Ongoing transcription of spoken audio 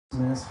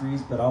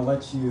Ministries, but I'll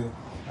let you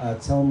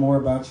tell more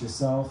about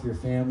yourself, your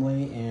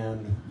family,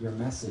 and your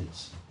message.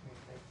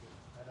 Thank you.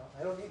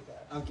 I don't need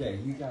that. Okay,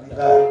 you got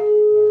that.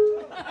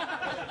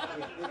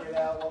 We figured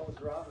out what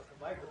was wrong with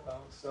the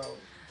microphone, so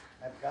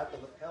I've got the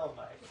lapel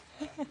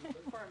mic.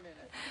 For a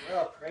minute.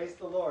 Well, praise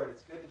the Lord.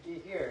 It's good to be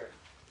here.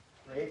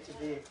 Great to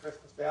be in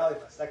Christmas Valley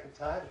my second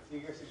time a few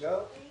years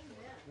ago.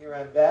 Here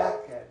I'm back,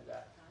 and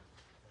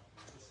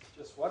this is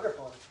just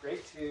wonderful. And it's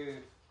great to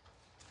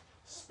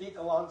speak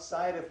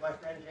alongside of my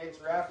friend James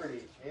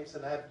Rafferty. James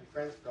and I have been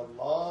friends for a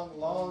long,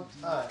 long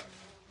time.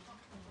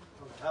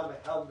 I don't know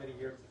how many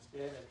years it's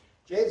been. And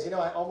James, you know,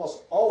 I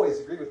almost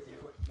always agree with you.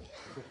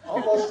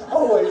 Almost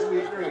always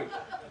we agree.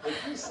 But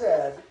you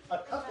said a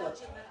couple of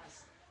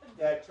times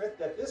that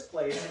this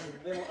place is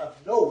in the middle of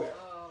nowhere.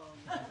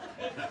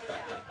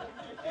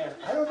 And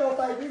I don't know if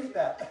I agree with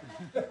that.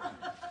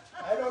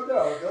 I don't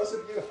know. Those of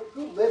you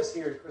who lives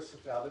here in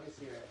Christmas Valley, let me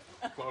see your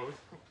hand. Close.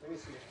 Let me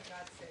see your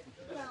hand.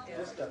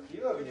 Just a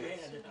few of you.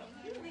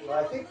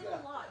 Well, I think Little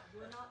lot.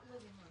 We're not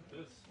living on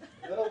it.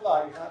 This little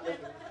lot. You're not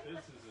living.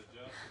 is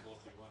adjustable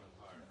if you want it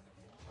higher.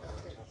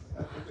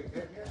 I think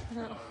we're good here.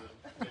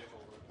 The table.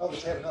 Oh, the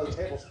table. No, the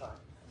table's fine.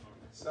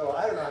 So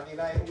I don't know.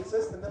 I mean, is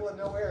this the middle of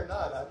nowhere or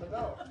not? I don't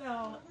know.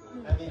 No.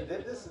 I mean,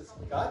 this is,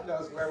 God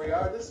knows where we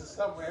are. This is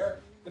somewhere.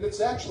 And it's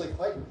actually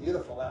quite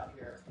beautiful out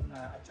here.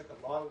 I took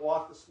a long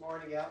walk this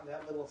morning out in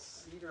that little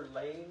Cedar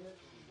Lane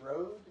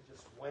road.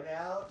 Just went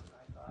out, and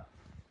I thought,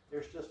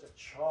 there's just a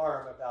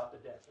charm about the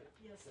desert.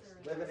 Yes,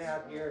 Just there is. living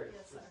out here,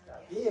 Yes,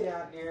 being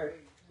out here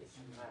is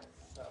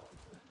nice. So,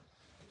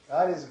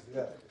 God is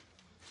good.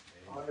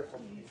 Wonderful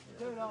to be here.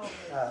 Good always.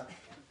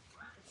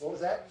 What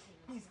was that?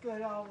 He's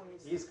good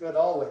always. He's good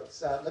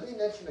always. Let me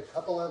mention a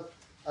couple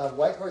of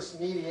White Horse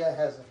Media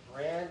has a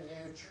brand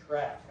new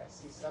track. I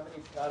see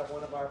somebody's got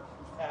one of our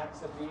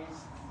packs of these.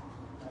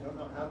 I don't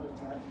know how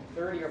many,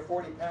 30 or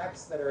 40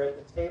 packs that are at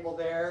the table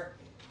there.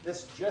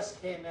 This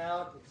just came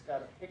out. It's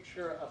got a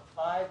picture of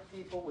 5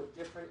 people with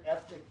different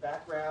ethnic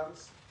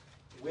backgrounds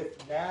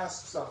with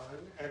masks on,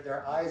 and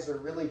their eyes are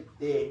really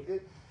big.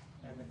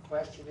 And the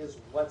question is,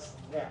 what's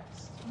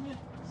next?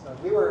 So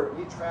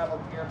we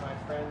traveled here. My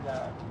friend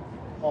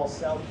Paul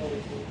Selko,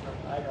 we came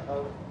from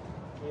Idaho,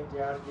 came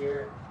down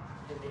here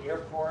in the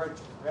airport,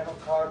 rental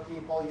car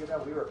people, you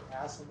know, we were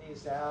passing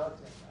these out,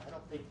 and I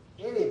don't think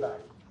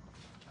anybody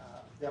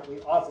that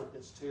we offered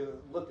this to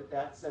looked at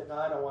that and said, no,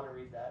 I don't want to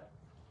read that.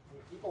 I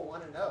mean, people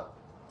want to know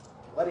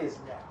what is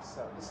next.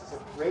 So this is a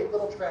great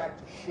little track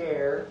to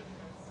share.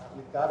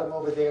 We've got them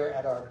over there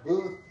at our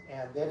booth,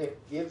 and then it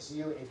gives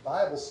you a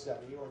Bible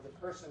study, or the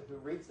person who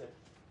reads it,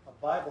 a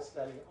Bible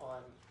study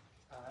on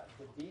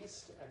the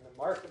beast and the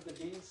mark of the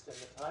beast and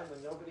the time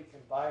when nobody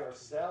can buy or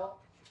sell,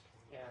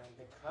 and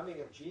the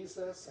coming of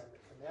Jesus and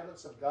the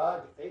commandments of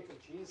God, the faith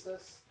of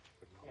Jesus,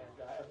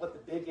 and what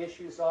the big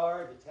issues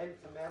are, the 10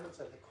 commandments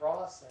of the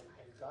cross and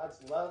God's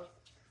love.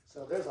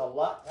 So there's a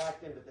lot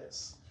packed into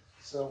this.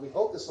 So we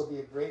hope this will be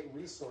a great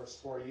resource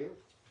for you.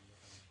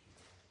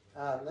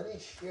 Let me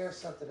share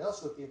something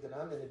else with you that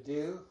I'm going to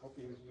do. Hope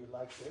you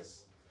like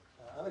this.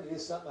 I'm going to do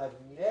something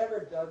I've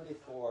never done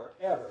before,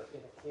 ever, in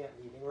a camp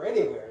meeting or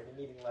anywhere in a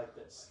meeting like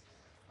this.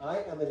 I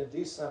am going to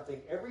do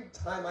something every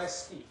time I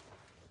speak,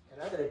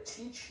 and I'm going to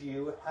teach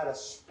you how to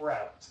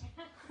sprout.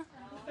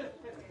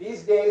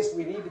 These days,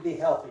 we need to be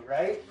healthy,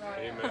 right?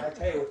 Amen. I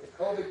tell you, with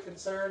the COVID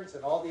concerns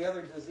and all the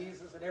other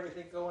diseases and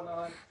everything going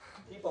on,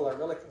 people are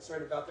really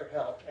concerned about their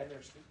health, and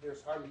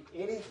there's hardly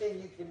anything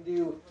you can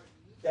do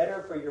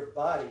better for your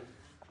body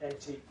than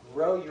to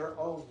grow your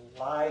own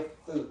live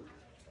food.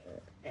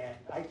 And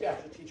I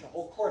actually teach a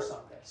whole course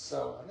on this.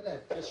 So I'm going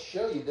to just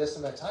show you this,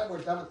 and by the time we're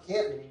done with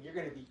camp meeting, you're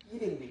going to be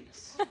eating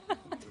these.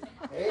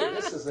 Hey,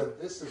 this is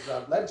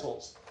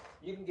lentils.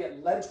 You can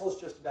get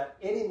lentils just about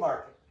any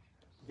market.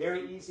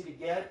 Very easy to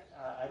get.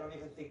 I don't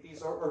even think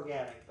these are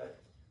organic, but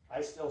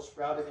I still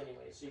sprout them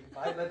anyway. So you can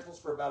buy lentils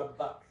for about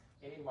 $1,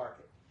 any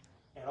market.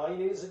 And all you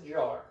need is a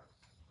jar.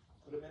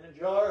 Put them in a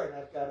jar, and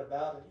I've got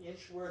about an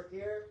inch worth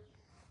here.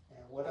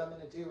 And what I'm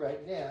going to do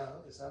right now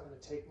is I'm going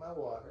to take my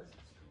water,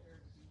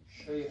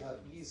 show you how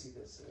easy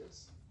this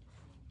is.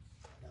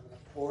 And I'm going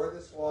to pour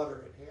this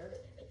water in here,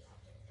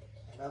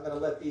 and I'm going to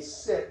let these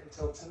sit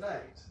until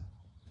tonight.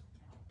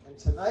 And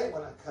tonight,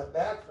 when I come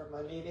back from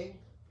my meeting,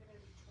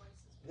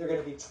 they're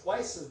going to be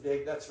twice as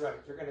big. That's right.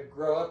 They're going to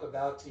grow up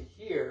about to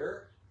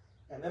here,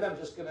 and then I'm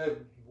just going to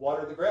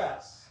water the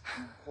grass,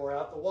 pour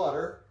out the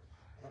water,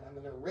 and I'm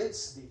going to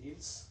rinse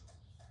these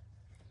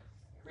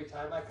every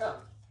time I come.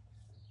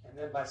 And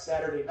then by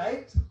Saturday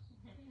night,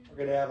 we're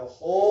going to have a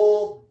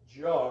whole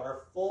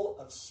jar full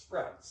of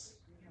sprouts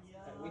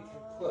that we can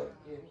put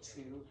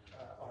into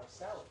our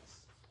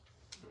salads.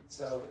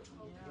 So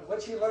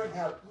once you learn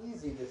how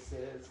easy this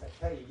is, I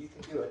tell you, you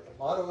can do it.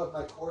 The motto of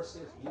my course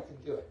is, you can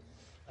do it.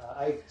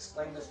 I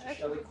explained this to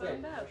Shelley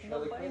Quinn.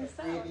 Shelley Quinn at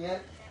 3ABN.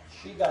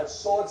 She got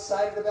so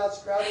excited about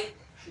sprouting,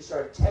 she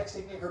started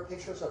texting me her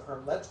pictures of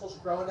her lentils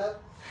growing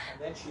up,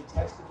 and then she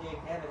texted me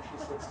again, and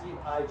she said, Steve,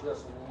 I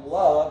just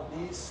love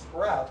these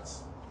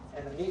sprouts,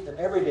 and I'm eating them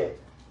every day.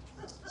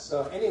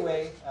 So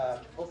anyway,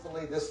 hopefully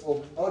hopefully this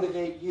will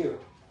motivate you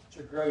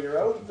to grow your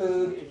own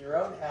food in your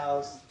own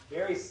house,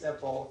 very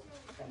simple,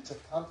 and to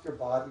pump your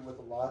body with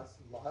a lot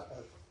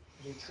of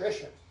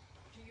nutrition.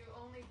 Do you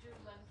only do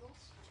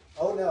lentils?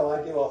 Oh no,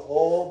 I do a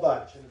whole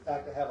bunch. In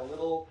fact, I have a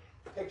little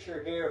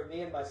picture here of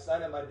me and my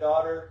son and my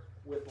daughter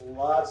with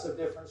lots of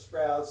different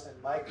sprouts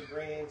and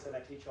microgreens, and I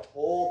teach a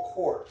whole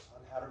course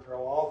on how to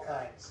grow all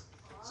kinds.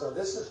 So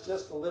this is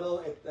just a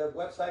little, the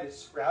website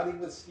is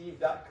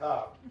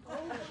sproutingwithsteve.com.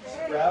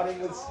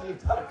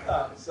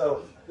 Sproutingwithsteve.com.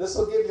 So this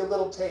will give you a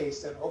little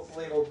taste, and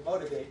hopefully it'll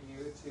motivate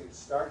you to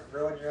start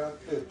growing your own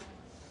food.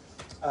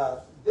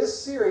 This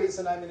series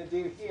that I'm going to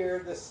do here,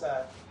 this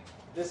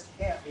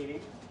camp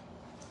meeting,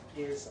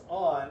 is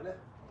on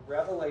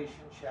Revelation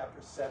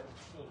chapter 17.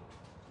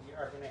 We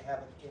are going to have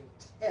an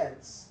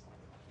intense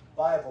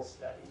Bible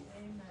study,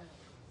 Amen.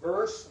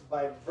 verse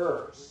by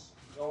verse,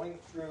 going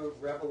through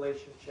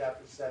Revelation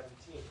chapter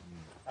 17.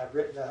 I've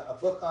written a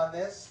book on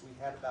this. We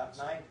had about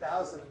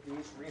 9,000 of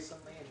these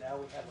recently, and now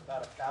we have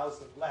about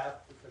 1,000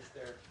 left because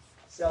they're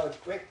selling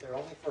quick. They're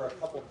only for a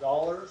couple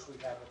dollars.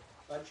 We have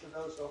a bunch of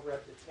those over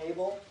at the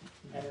table,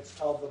 and it's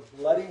called The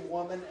Bloody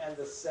Woman and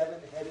the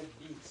Seven-Headed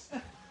Beast. The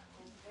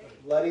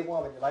Bloody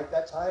Woman. You like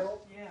that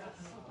title? Yes.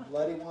 The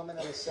Bloody Woman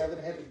and the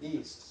Seven-Headed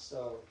Beast.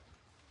 So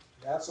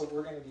that's what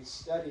we're going to be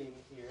studying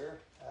here.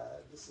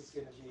 This is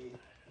going to be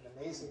an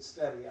amazing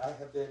study.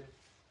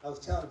 I was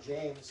telling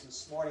James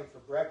this morning for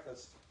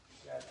breakfast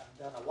that I've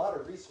done a lot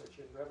of research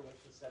in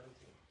Revelation 17.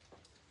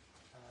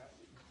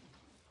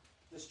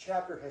 This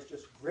chapter has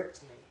just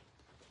gripped me.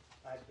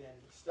 I've been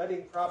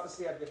studying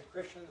prophecy. I've been a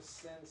Christian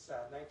since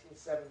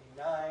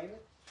 1979.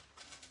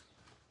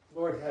 The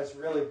Lord has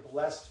really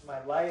blessed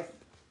my life.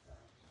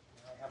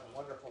 I have a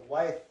wonderful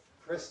wife,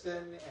 Kristen,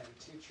 and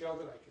 2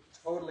 children. I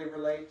could totally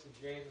relate to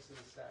James's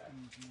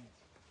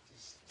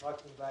just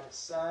talking about his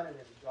son and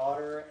his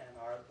daughter and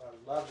our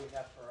love we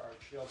have for our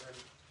children.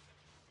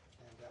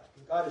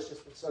 And God has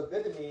just been so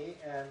good to me.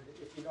 And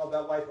if you know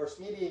about White Horse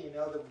Media, you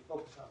know that we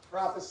focus on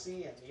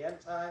prophecy and the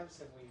end times,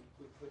 and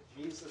we put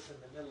Jesus in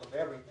the middle of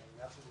everything.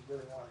 That's what we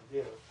really want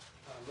to do.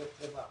 Lift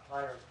him up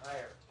higher and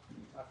higher.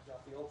 Talk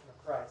about the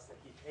ultimate price that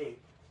he paid.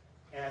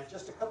 And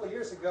just a couple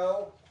years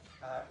ago,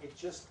 it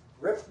just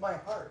gripped my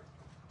heart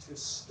to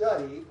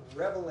study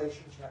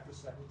Revelation chapter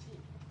 17.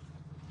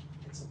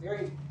 It's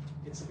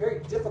a very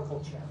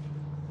difficult chapter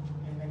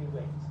in many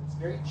ways. It's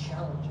very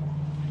challenging.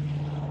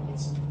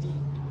 It's deep.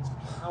 It's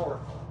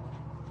powerful.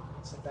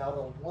 It's about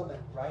a woman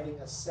riding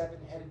a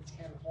 7-headed,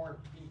 10-horned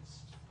beast.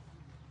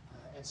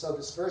 And so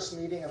this first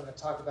meeting, I'm going to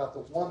talk about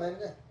the woman,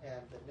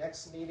 and the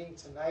next meeting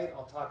tonight,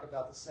 I'll talk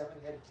about the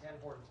 7-headed,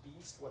 10-horned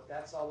beast, what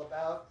that's all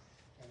about.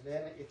 And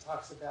then it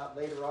talks about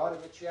later on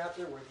in the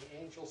chapter where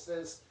the angel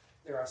says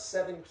there are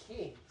 7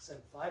 kings, and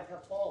 5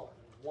 have fallen,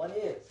 and 1 is,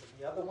 and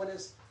the other one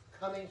is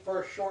coming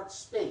for a short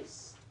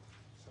space.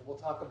 So we'll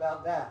talk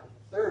about that in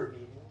the third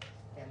meeting.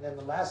 And then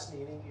the last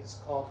meeting is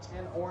called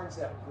 10 Horns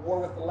at War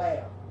with the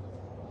Lamb.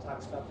 It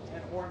talks about the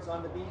 10 horns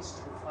on the beast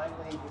who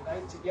finally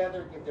unite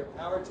together, give their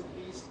power to the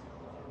beast,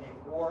 and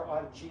they war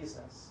on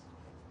Jesus.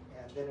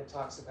 And then it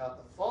talks about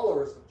the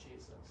followers of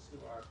Jesus who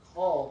are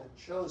called and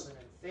chosen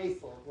and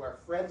faithful, who are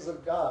friends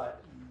of God,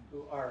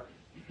 who are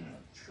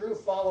true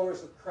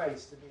followers of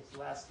Christ in these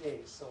last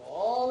days. So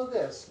all of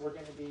this we're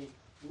going to be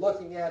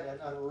looking at and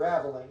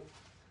unraveling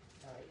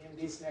in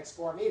these next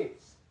 4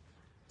 meetings.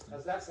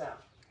 How's that sound?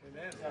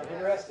 Amen. Sound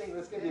interesting?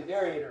 This is going to be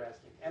very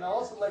interesting. And I'll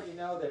also let you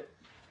know that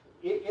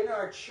in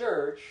our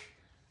church,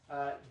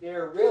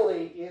 there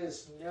really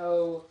is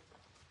no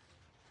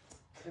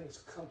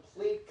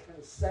complete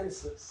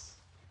consensus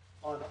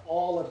on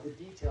all of the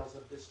details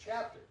of this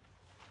chapter.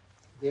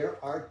 There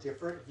are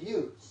different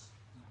views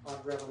on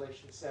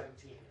Revelation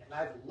 17. And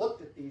I've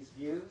looked at these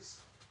views.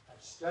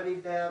 I've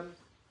studied them.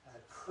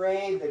 I've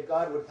prayed that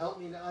God would help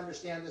me to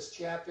understand this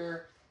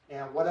chapter.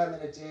 And what I'm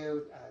going to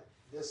do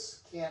this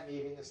camp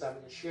meeting is I'm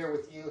going to share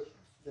with you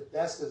the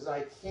best as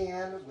I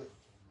can with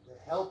the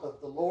help of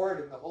the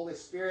Lord and the Holy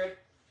Spirit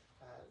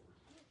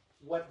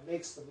what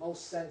makes the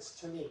most sense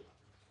to me.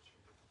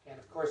 And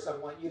of course, I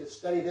want you to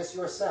study this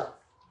yourself.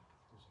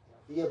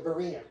 Be a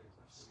Berean.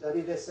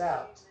 Study this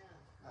out.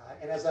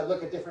 And as I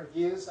look at different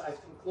views,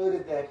 I've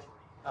concluded that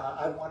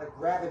I want to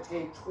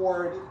gravitate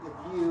toward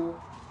the view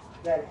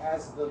that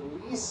has the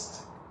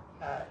least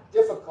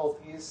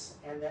difficulties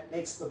and that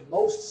makes the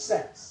most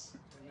sense.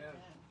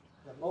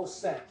 The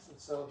most sense. And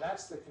so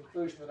that's the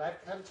conclusion that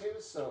I've come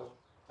to. So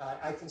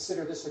I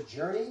consider this a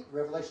journey,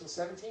 Revelation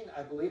 17.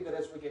 I believe that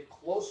as we get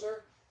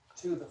closer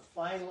to the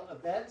final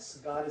events,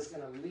 God is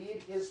going to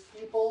lead his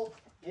people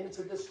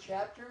into this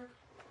chapter,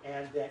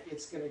 and that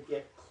it's going to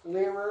get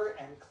clearer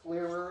and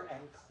clearer and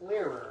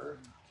clearer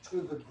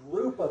to the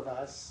group of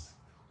us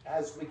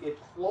as we get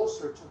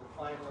closer to the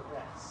final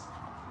events.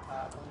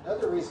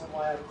 Another reason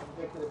why I'm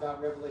convicted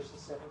about Revelation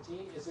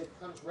 17 is it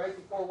comes right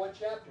before what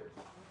chapter?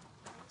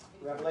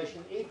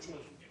 Revelation 18,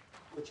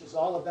 which is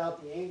all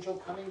about the angel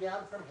coming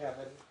down from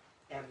heaven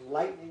and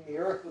lightening the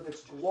earth with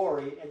its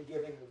glory and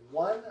giving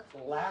one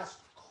last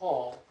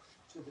call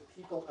to the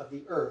people of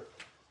the earth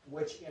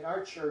which in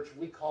our church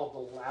we call the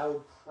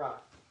loud cry.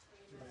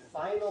 The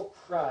final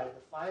cry,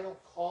 the final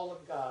call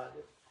of God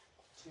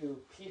to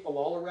people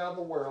all around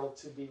the world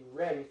to be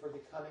ready for the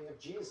coming of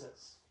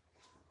Jesus.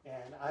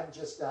 And I'm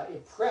just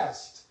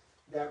impressed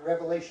that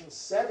Revelation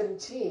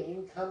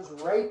 17 comes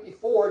right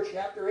before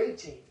chapter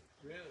 18.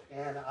 Really?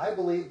 And I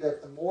believe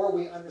that the more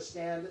we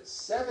understand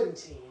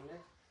 17,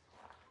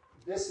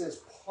 this is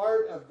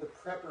part of the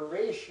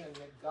preparation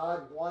that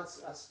God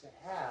wants us to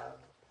have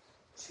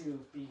to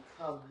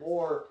become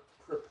more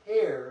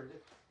prepared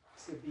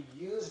to be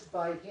used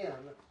by Him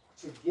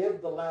to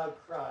give the loud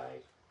cry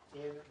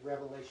in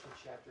Revelation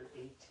chapter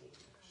 18.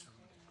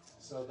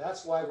 So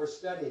that's why we're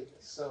studying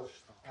this. So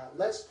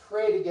let's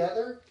pray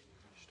together.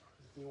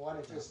 If you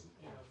want to just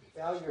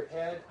bow your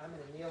head, I'm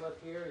going to kneel up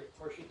here. Of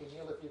course, you can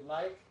kneel if you'd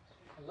like.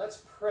 And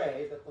let's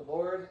pray that the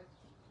Lord,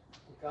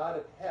 the God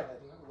of heaven,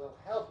 will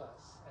help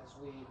us as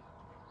we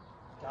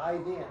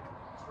dive in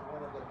to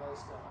one of the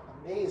most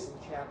amazing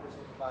chapters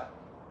in the Bible.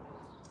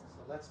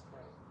 So let's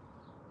pray.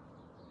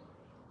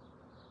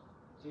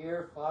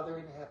 Dear Father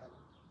in heaven,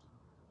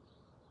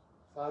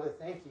 Father,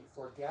 thank you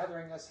for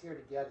gathering us here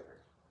together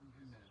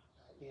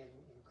in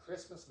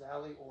Christmas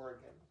Valley,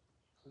 Oregon.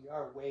 We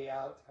are way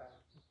out.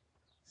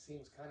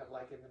 Seems kind of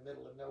like in the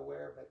middle of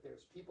nowhere, but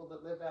there's people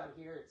that live out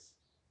here.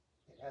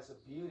 It has a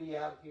beauty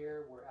out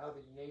here. We're out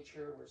in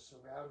nature. We're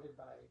surrounded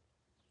by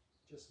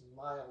just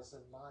miles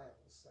and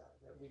miles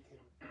that we can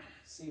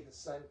see the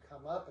sun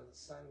come up and the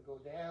sun go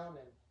down,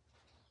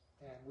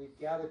 and we've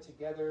gathered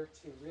together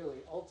to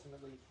really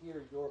ultimately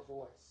hear your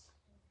voice.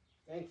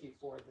 Thank you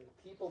for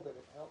the people that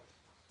have helped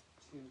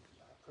to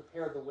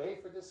prepare the way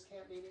for this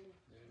camp meeting.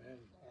 Amen.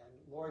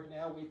 And Lord,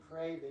 now we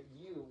pray that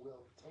you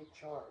will take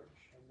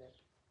charge and that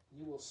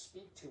you will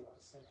speak to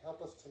us and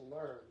help us to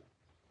learn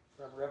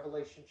from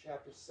Revelation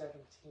chapter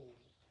 17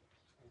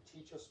 and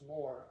teach us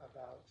more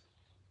about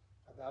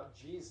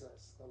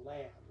Jesus, the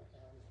Lamb,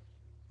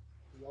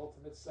 and the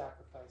ultimate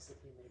sacrifice that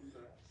he made for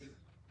us.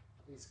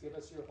 Please give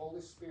us your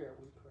Holy Spirit,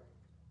 we pray.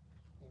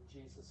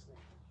 In Jesus' name.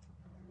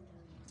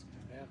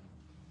 Amen.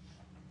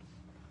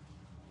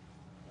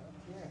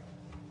 Okay.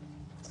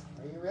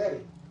 Are you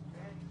ready?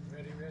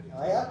 Ready. Now,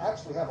 I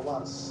actually have a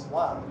lot of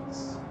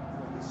slides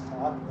for this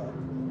talk, but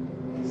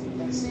as you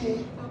can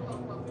see,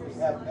 we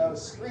have no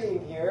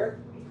screen here,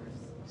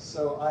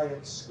 so I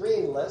am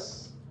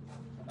screenless,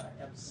 and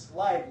I am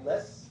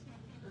slideless,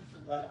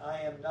 but I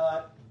am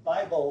not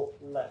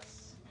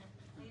Bible-less.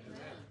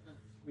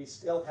 We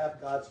still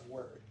have God's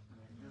Word,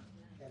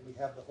 and we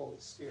have the Holy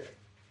Spirit.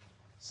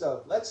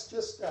 So let's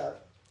just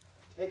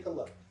take a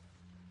look.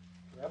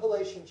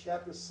 Revelation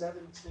chapter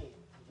 17,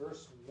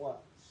 verse 1,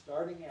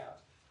 starting out.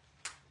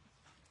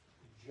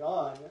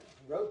 John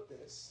wrote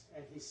this,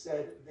 and he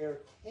said, "There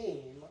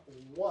came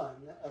one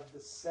of the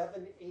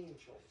seven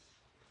angels,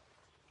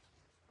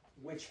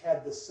 which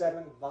had the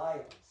seven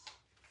vials.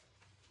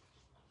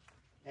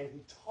 And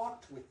he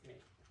talked with me,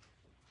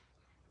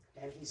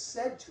 and he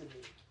said to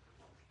me,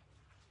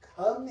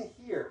 'Come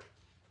here,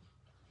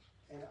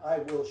 and I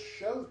will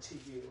show to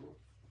you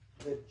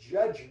the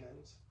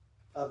judgment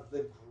of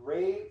the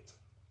great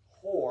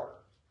whore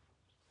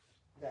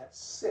that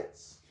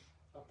sits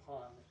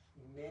upon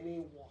many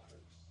waters.'"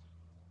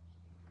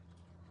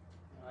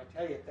 Now, I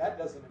tell you, if that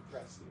doesn't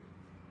impress you,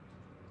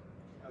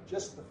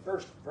 just the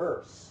first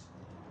verse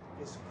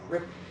is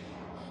gripping.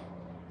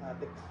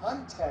 The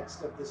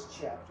context of this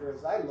chapter,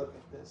 as I look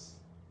at this,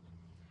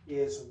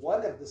 is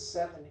one of the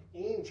seven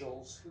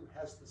angels who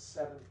has the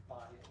seven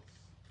vials.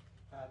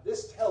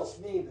 This tells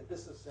me that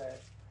this is a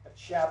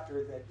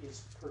chapter that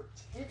is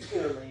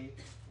particularly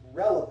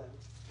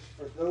relevant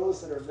for those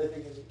that are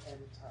living in the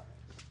end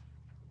times.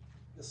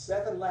 The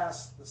seven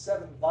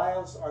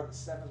vials are the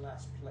seven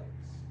last plagues,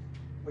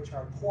 which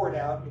are poured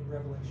out in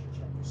Revelation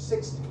chapter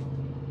 16.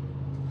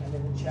 And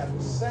then in chapter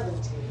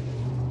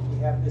 17, we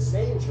have this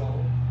angel,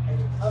 and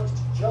he comes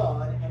to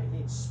John, and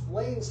he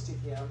explains to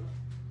him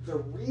the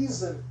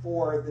reason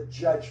for the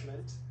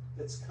judgment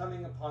that's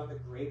coming upon the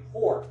great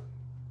whore,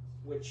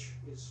 which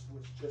was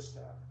just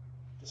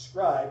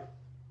described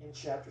in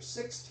chapter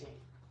 16.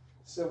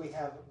 So we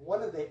have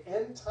one of the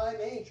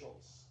end-time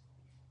angels,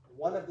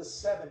 one of the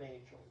seven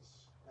angels.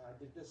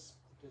 Does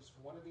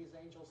one of these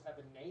angels have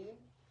a name?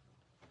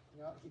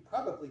 He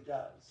probably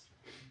does.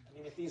 I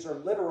mean, if these are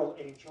literal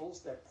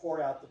angels that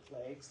pour out the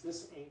plagues,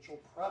 this angel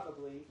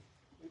probably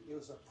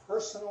is a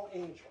personal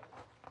angel.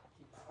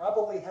 He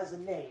probably has a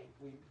name.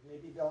 We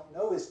maybe don't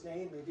know his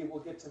name. Maybe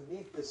we'll get to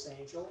meet this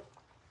angel.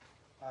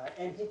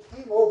 And he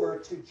came over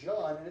to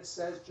John, and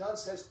John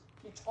says,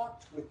 he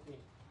talked with me.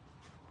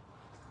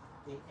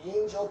 The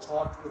angel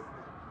talked with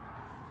me.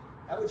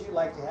 How would you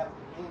like to have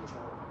the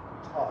angel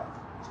talk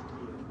to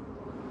you?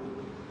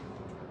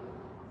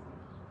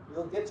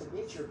 You'll get to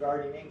meet your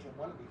guardian angel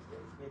one of these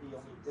days. Maybe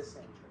you'll meet this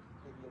angel.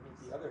 Maybe you'll meet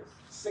the other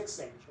 6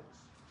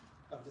 angels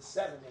of the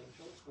 7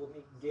 angels. We'll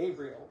meet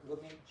Gabriel. We'll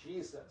meet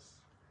Jesus.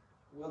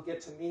 We'll get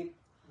to meet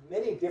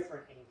many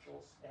different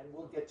angels, and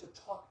we'll get to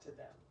talk to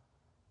them.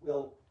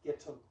 We'll get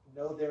to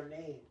know their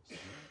names.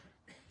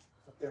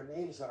 what their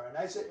names are. And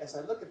as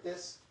I look at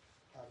this,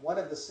 one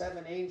of the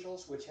 7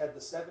 angels, which had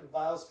the 7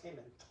 vials, came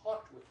and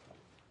talked with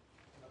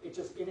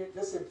me.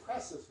 This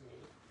impresses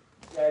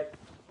me that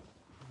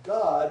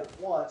God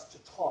wants to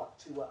talk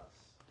to us.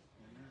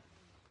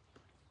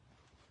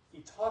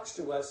 He talks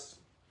to us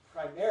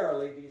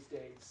primarily these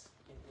days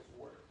in His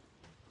Word.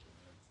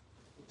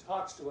 He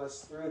talks to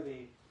us through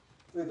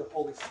the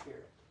Holy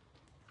Spirit,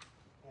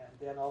 and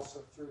then also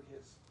through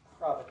His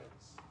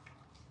providence.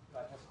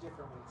 God has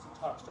different ways. He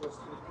talks to us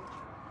through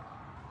nature.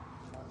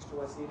 He talks to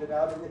us even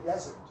out in the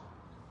desert,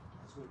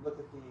 as we look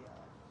at the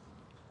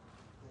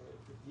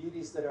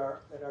beauties that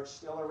are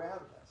still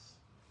around us.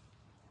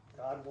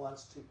 God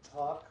wants to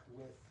talk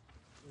with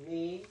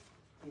me.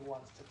 He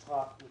wants to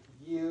talk with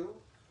you.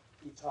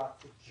 He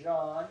talked to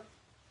John,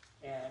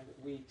 and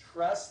we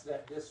trust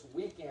that this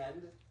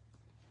weekend,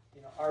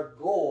 our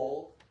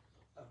goal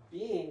of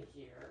being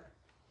here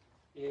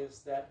is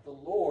that the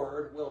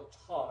Lord will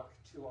talk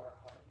to our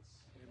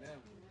hearts. Amen.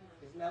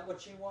 Isn't that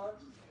what you want?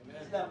 Amen.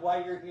 Isn't that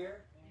why you're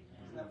here?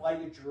 Isn't that why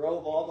you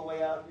drove all the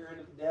way out here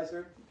into the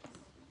desert?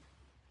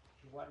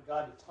 You want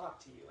God to talk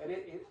to you.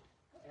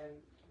 And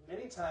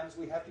many times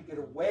we have to get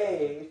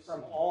away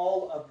from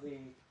all of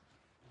the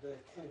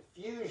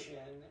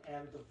confusion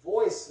and the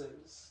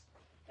voices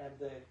and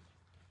the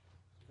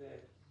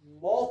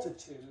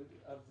multitude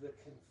of the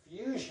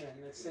confusion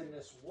that's in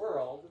this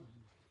world,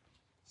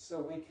 so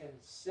we can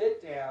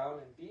sit down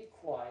and be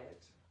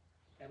quiet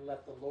and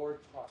let the Lord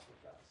talk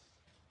with us.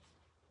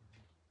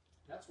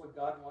 That's what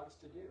God wants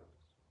to do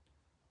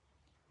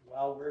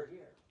while we're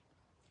here.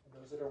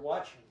 And those that are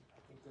watching, I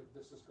think that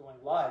this is going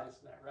live,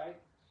 isn't that right?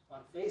 On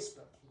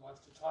Facebook, He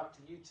wants to talk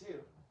to you too.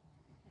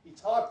 He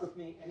talked with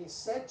me, and He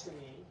said to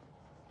me,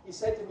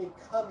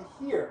 come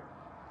here.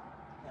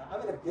 Now,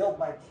 I'm going to build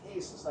my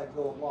case as I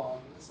go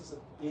along. This is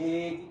a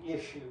big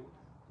issue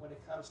when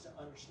it comes to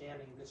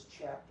understanding this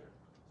chapter.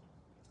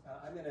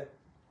 I'm going to,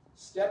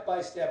 step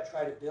by step,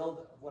 try to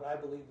build what I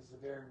believe is a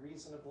very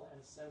reasonable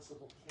and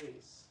sensible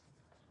case.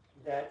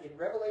 That in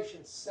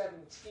Revelation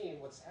 17,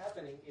 what's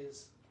happening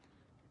is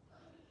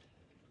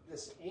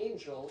this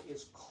angel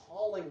is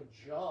calling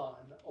John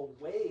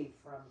away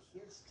from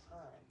his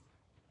time,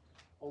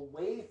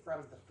 away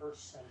from the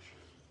first century.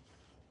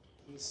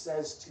 He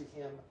says to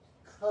him,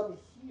 come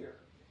here.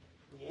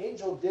 The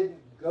angel didn't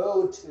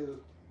go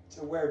to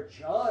where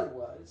John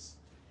was.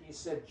 He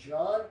said,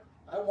 John,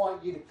 I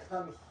want you to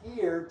come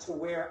here to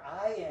where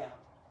I am.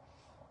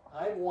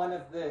 I'm one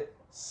of the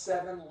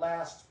 7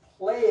 last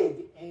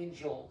plague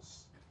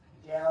angels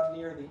down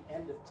near the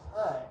end of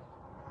time.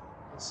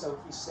 And so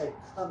he said,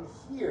 come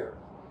here.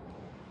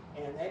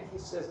 And then he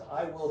says,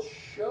 I will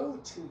show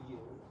to you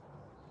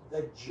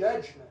the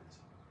judgment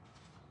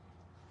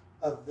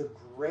of the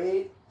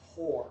great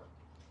whore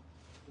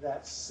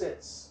that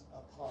sits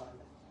upon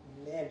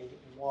many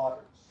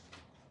waters.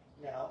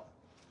 Now,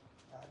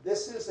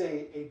 this is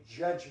a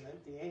judgment.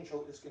 The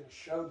angel is going to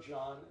show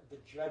John the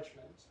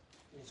judgment.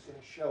 He's going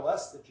to show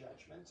us the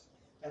judgment.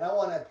 And I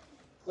want to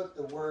put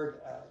the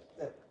word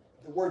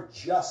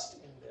just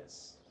in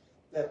this,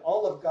 that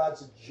all of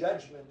God's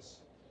judgments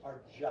are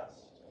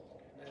just.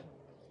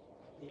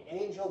 The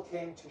angel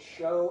came to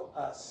show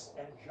us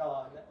and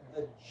John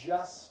the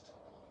just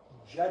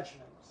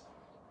judgment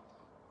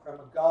from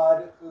a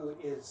God who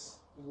is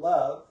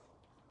love,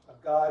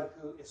 a God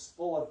who is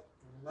full of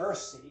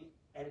mercy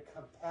and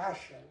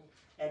compassion,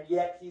 and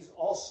yet He's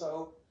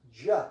also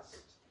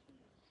just.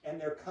 And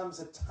there comes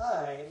a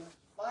time,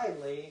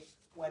 finally,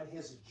 when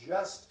His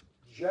just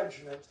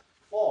judgment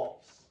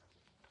falls.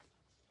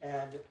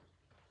 And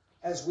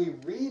as we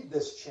read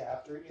this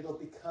chapter, it'll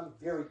become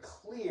very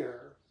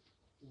clear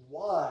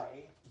why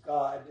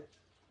God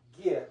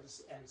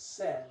gives and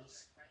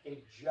sends a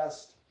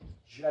just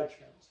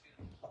judgment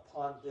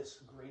upon this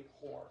great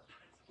whore.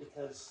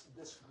 Because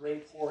this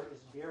great whore is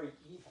very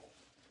evil.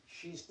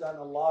 She's done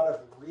a lot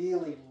of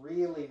really,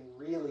 really,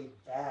 really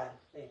bad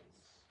things.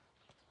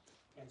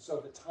 And so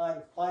the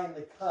time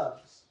finally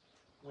comes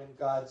when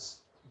God's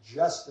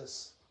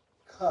justice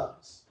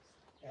comes.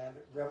 And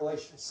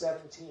Revelation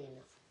 17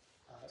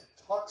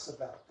 talks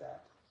about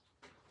that.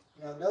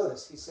 Now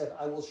notice, he said,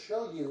 I will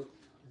show you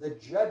the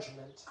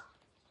judgment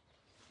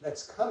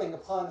that's coming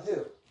upon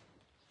who?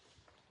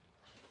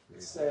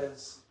 It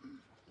says,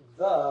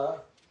 the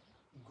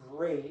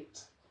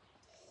great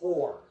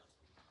whore.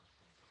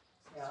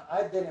 Now,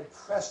 I've been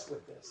impressed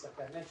with this.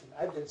 Like I mentioned,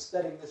 I've been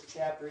studying this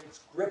chapter.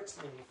 It's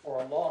gripped me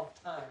for a long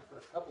time, for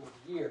a couple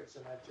of years,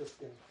 and I've just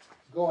been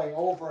going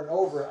over and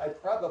over. I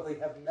probably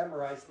have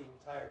memorized the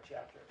entire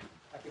chapter.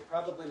 I could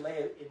probably lay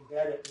it in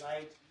bed at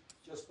night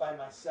just by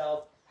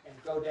myself and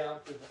go down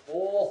through the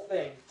whole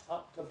thing,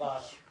 top to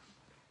bottom,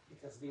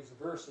 because these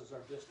verses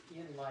are just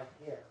in my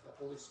head.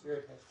 The Holy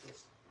Spirit has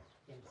just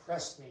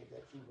impressed me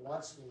that He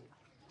wants me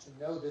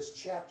to know this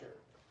chapter.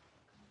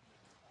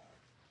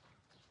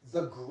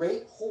 The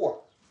great whore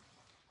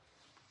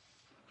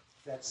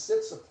that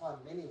sits upon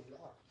many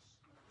waters.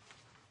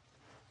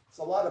 It's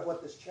a lot of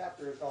what this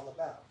chapter is all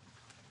about.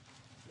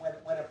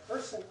 When a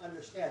person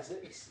understands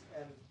it,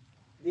 and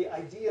the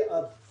idea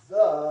of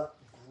the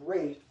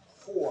great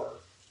whore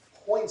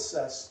points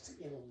us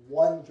in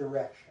one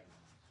direction.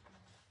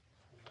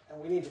 And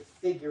we need to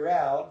figure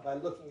out, by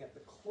looking at the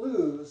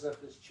clues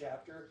of this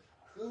chapter,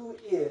 who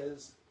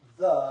is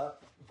the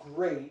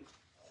great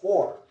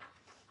whore.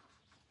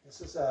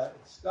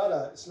 It's not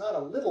a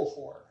little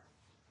whore.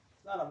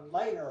 It's not a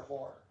minor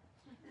whore.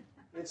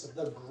 It's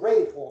the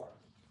great whore,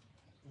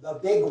 the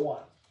big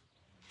one.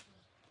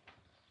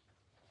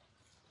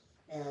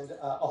 And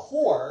a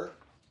whore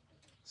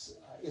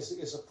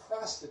is a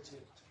prostitute,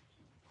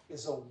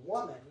 is a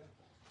woman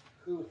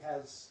who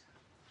has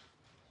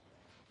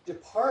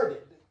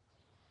departed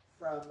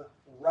from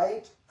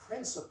right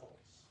principles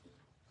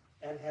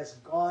and has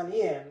gone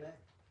in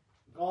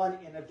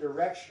a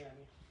direction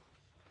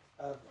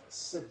of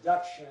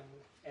seduction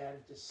and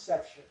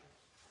deception.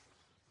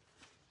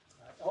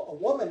 A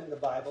woman in the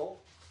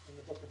Bible, in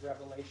the book of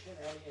Revelation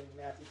and in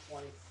Matthew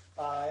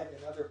 25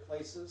 and other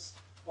places,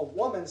 a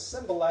woman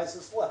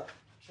symbolizes what?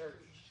 Church.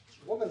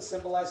 A woman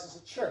symbolizes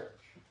a church.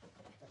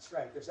 That's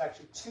right. There's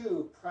actually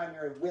two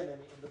primary women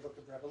in the book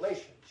of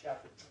Revelation.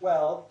 Chapter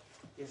 12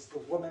 is the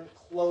woman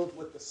clothed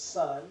with the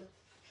sun.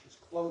 She's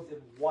clothed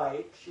in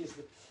white. She's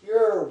the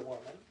pure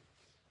woman.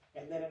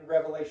 And then in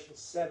Revelation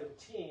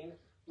 17,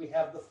 we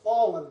have the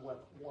fallen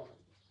woman.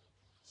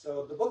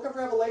 So the book of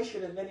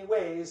Revelation, in many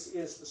ways,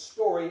 is the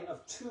story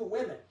of two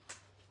women,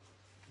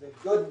 the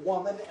good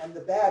woman and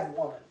the bad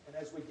woman. And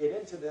as we get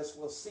into this,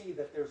 we'll see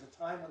that there's a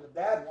time when the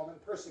bad woman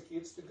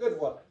persecutes the good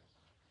woman.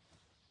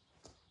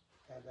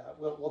 And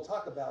we'll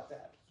talk about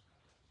that.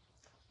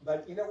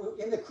 But, you know,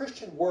 in the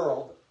Christian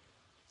world,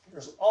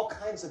 there's all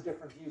kinds of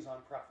different views on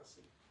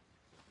prophecy.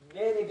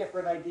 Many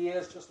different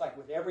ideas, just like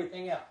with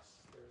everything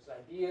else. There's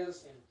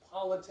ideas in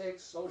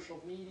politics,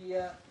 social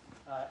media,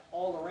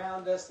 all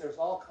around us. There's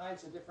all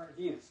kinds of different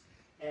views.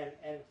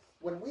 And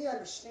when we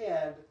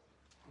understand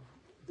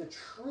the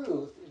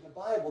truth in the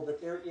Bible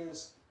that there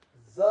is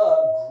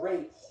the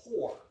great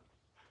whore,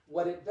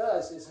 what it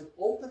does is it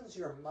opens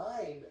your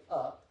mind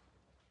up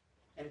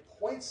and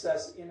points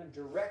us in a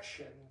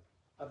direction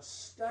of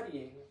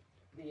studying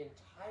the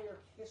entire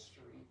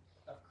history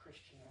of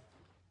Christianity.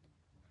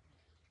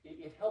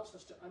 It helps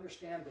us to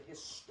understand the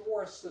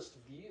historicist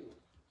view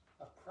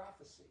of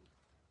prophecy,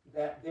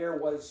 that there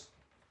was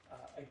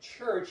a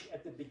church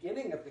at the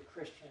beginning of the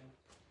Christian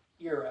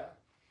era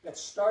that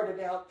started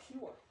out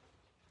pure.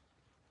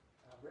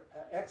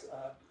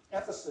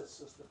 Ephesus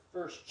is the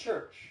first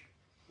church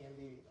in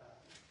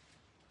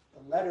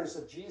the letters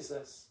of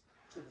Jesus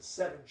to the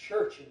seven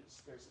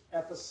churches. There's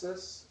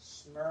Ephesus,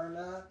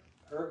 Smyrna,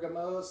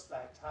 Pergamos,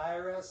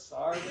 Thyatira,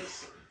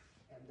 Sardis,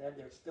 and then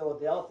there's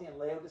Philadelphia and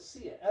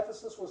Laodicea.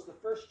 Ephesus was the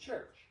first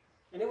church.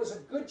 And it was a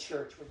good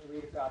church when you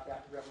read about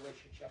that in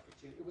Revelation chapter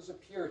 2. It was a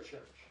pure church.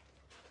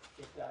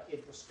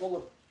 It was full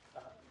of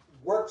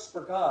works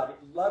for God.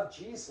 It loved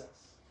Jesus.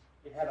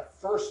 It had a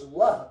first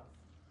love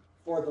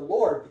for the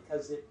Lord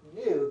because it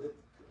knew, that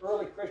the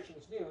early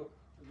Christians knew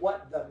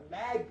what the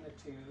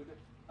magnitude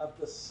of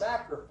the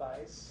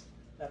sacrifice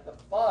that the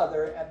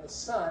Father and the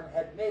Son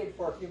had made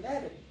for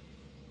humanity.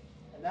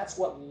 And that's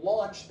what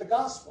launched the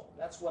gospel.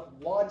 That's what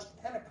launched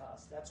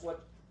Pentecost. That's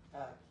what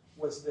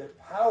was the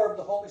power of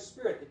the Holy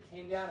Spirit that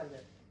came down,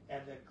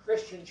 and the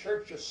Christian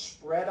church just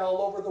spread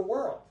all over the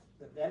world,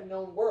 the then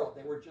known world.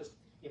 They were just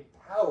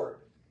empowered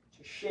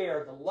to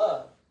share the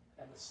love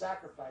and the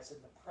sacrifice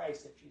and the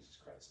price that Jesus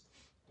Christ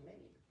made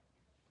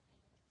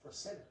for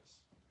sinners.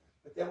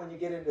 But then when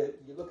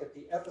you look at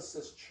the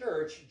Ephesus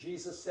church,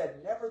 Jesus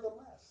said,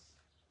 "Nevertheless,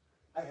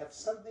 I have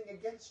something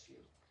against you."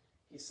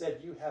 He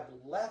said, "You have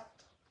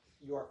left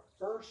your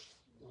first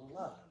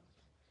love."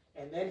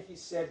 And then he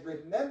said,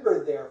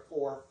 "Remember,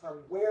 therefore, from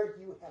where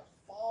you have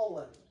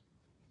fallen,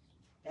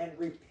 and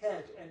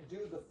repent and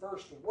do the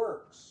first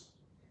works."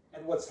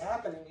 And what's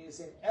happening is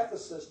in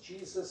Ephesus,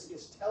 Jesus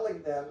is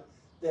telling them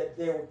that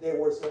they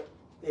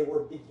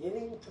were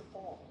beginning to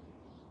fall.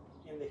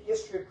 In the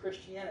history of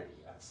Christianity,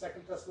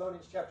 2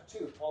 Thessalonians chapter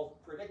 2, Paul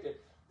predicted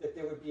that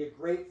there would be a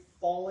great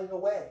falling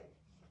away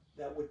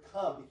that would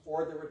come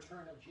before the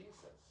return of Jesus.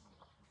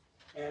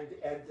 And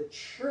the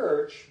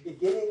church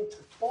beginning to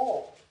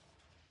fall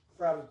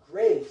from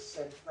grace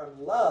and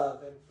from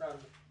love and from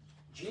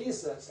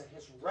Jesus and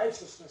his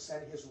righteousness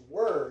and his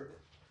word,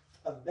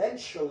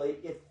 eventually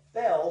it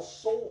fell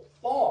so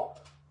far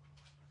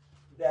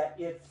that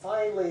it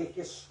finally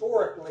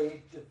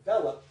historically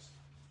developed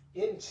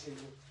into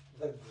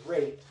the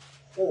great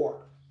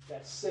whore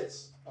that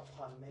sits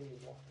upon many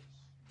waters.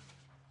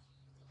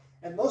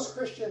 And most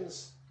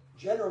Christians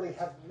generally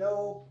have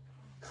no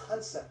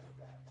concept of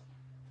that.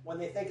 When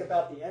they think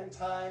about the end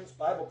times,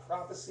 Bible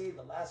prophecy,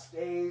 the last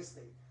days,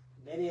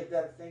 many of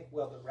them think,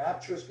 well, the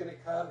rapture is going to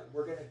come and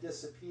we're going to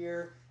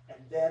disappear, and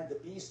then the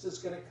beast is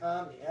going to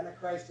come, the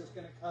Antichrist is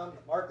going to come,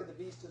 the mark of the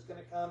beast is going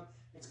to come.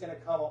 It's going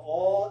to come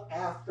all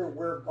after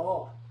we're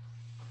gone.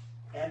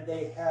 And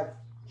they have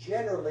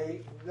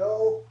generally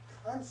no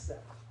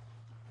concept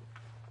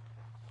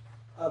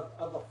of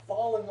a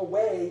falling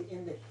away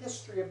in the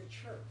history of the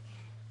church,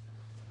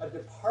 a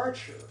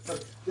departure from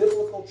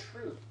biblical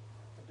truth,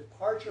 a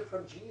departure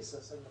from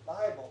Jesus and the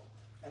Bible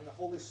and the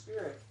Holy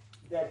Spirit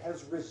that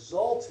has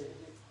resulted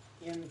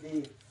in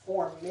the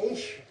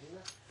formation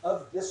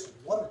of this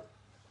woman,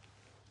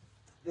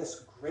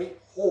 this great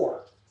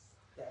whore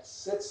that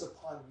sits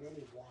upon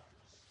many waters.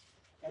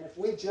 And if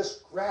we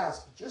just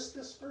grasp just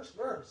this first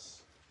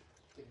verse,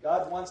 that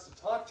God wants to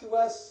talk to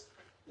us,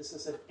 this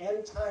is an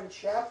end-time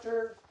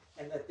chapter,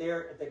 and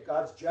that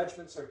God's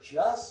judgments are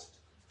just,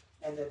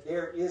 and that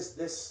there is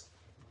this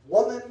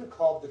woman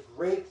called the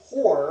great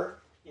whore,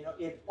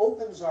 it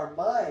opens our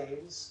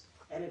minds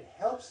and it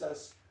helps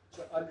us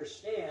to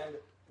understand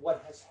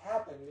what has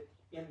happened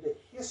in the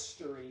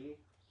history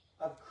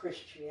of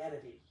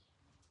Christianity.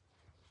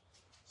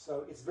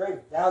 So it's very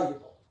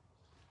valuable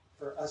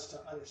for us to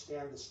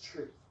understand this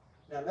truth.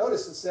 Now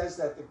notice it says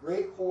that the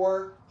great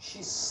whore,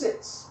 she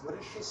sits. What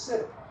does she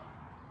sit upon?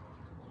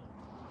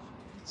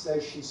 It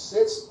says she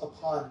sits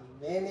upon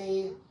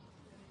many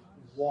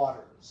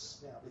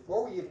waters. Now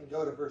before we even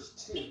go to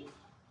verse 2,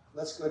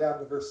 let's go down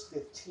to verse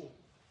 15.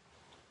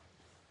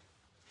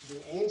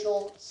 The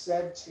angel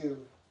said to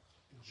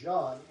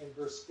John in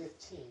verse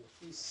 15,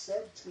 he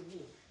said to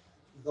me,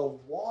 the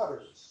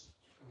waters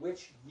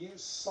which you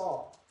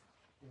saw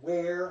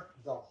where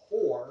the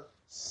whore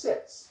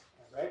sits.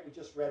 All right, we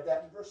just read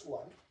that in verse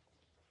 1.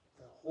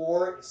 The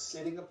whore is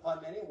sitting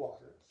upon many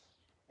waters.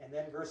 And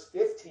then verse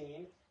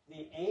 15,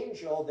 the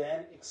angel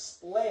then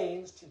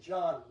explains to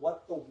John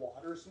what the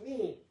waters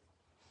mean.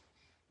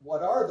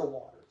 What are the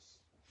waters?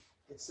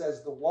 It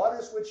says, the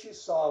waters which you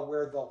saw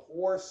where the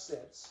whore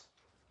sits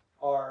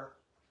are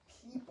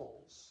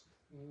peoples,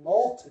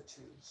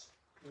 multitudes,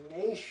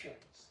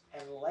 nations,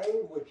 and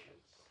languages.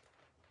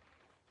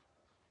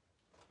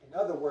 In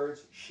other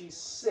words, she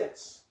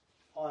sits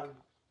on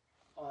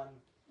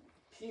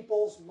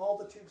peoples,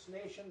 multitudes,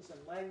 nations, and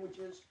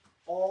languages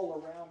all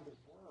around the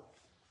world.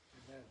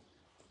 Amen.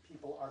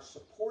 People are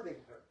supporting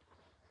her.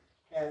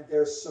 And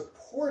they're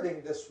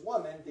supporting this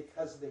woman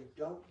because they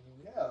don't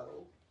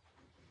know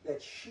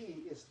that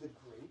she is the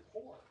great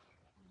whore.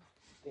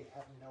 They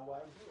have no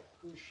idea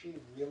who she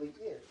really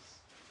is.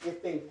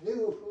 If they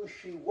knew who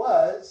she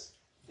was,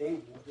 they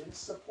wouldn't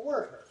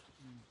support her.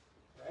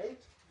 Right?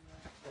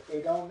 But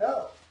they don't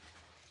know.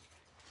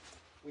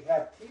 We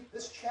have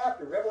this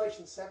chapter,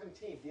 Revelation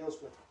 17,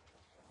 deals with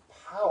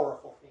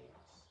powerful themes.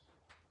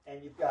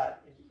 And you've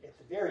got, at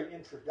the very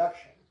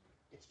introduction,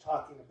 it's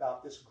talking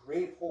about this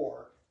great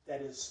whore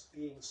that is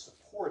being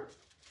supported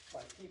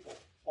by people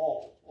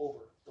all over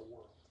the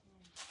world.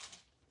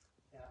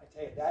 And I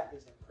tell you, that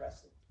is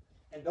impressive.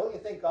 And don't you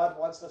think God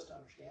wants us to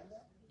understand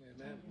that?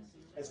 Amen.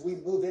 As we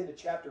move into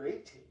chapter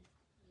 18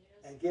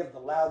 and give the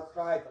loud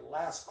cry, the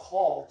last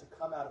call to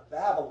come out of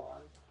Babylon,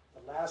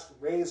 the last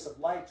rays of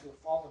light to a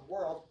fallen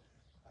world,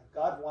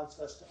 God wants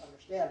us to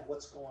understand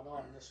what's going on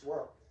in this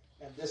world.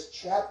 And this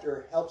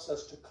chapter helps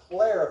us to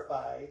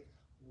clarify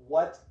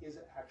what is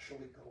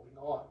actually going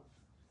on.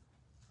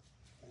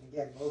 And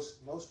again,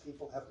 most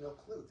people have no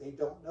clue. They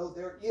don't know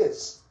there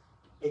is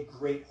a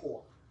great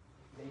whore.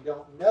 They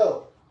don't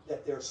know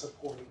that they're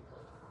supporting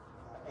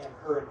her and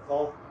her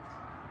involvement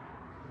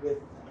with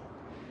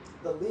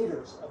the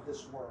leaders of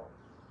this world.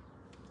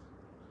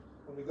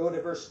 When we go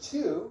to verse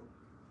 2,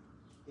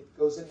 it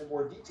goes into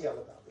more detail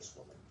about this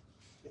woman.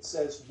 It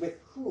says, with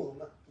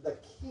whom the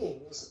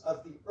kings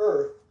of the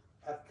earth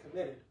have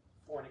committed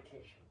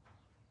fornication.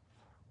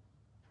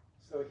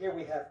 So here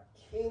we have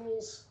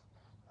kings,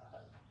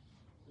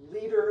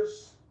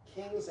 leaders,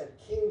 kings and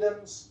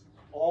kingdoms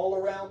all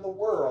around the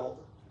world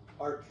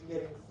are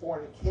committing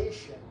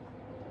fornication,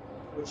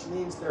 which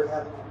means they're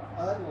having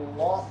an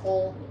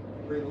unlawful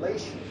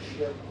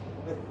relationship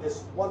with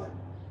this woman.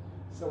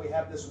 So we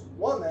have this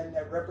woman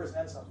that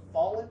represents a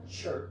fallen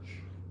church,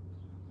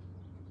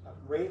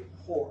 a great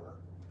whore,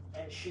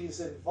 and she's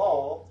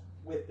involved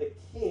with the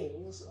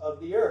kings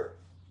of the earth.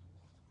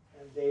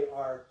 And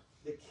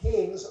the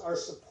kings are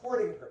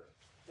supporting her.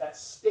 That's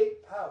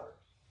state power.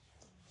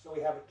 So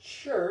we have a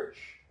church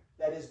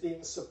that is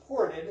being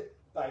supported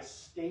by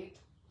state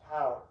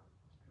power.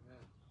 Amen.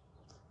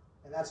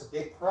 And that's a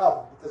big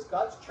problem because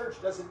God's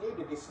church doesn't need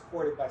to be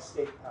supported by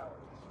state power.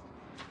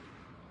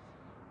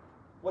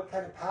 What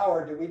kind of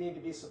power do we need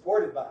to be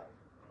supported by?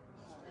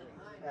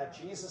 Now,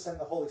 Jesus and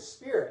the Holy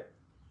Spirit.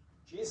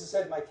 Jesus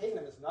said, my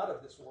kingdom is not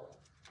of this world.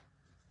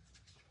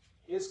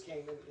 His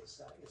kingdom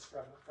is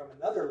from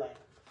another land.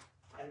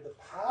 And the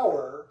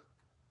power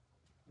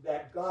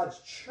that God's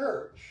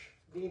church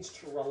needs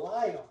to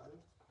rely on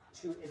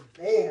to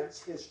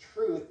advance his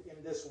truth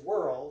in this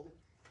world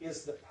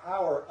is the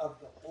power of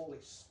the Holy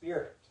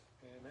Spirit.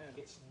 Amen.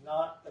 It's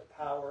not the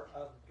power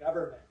of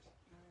government.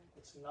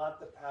 It's not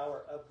the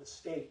power of the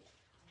state.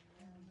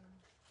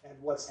 And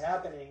what's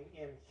happening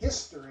in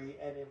history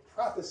and in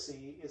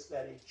prophecy is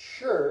that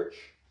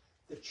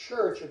the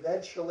church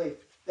eventually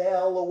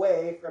fell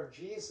away from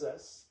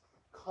Jesus,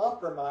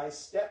 compromised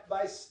step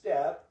by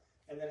step,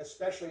 and then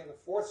especially in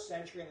the 4th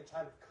century in the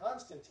time of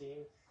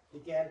Constantine,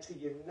 began to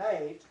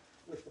unite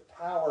with the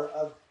power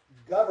of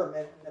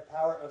government and the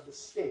power of the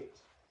state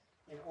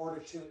in order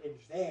to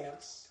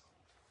advance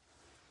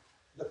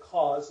the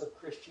cause of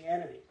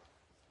Christianity.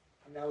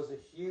 And that was a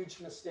huge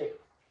mistake.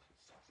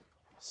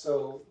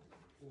 So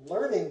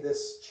learning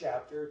this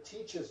chapter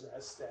teaches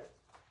us that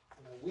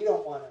we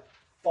don't want to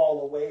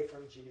fall away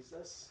from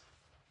Jesus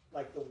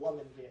like the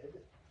woman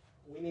did.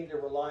 We need to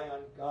rely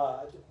on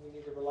God. We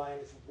need to rely on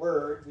His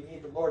Word. We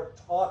need the Lord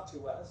to talk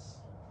to us.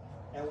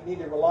 And we need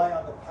to rely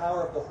on the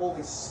power of the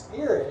Holy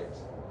Spirit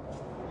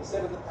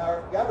instead of the power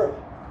of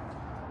government.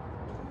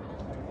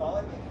 Are you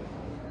following me?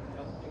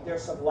 Think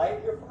there's some light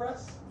here for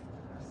us?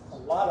 A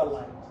lot of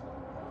light.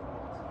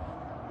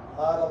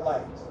 A lot of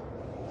light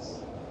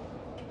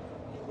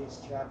in these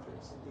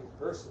chapters, in these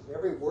verses.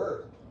 Every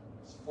word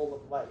is full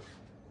of light.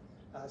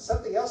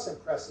 Something else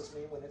impresses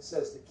me when it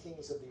says the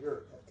kings of the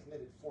earth have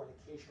committed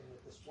fornication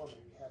with this woman.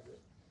 You have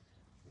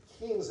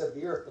the kings of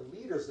the earth, the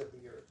leaders of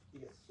the earth,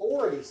 the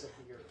authorities of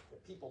the earth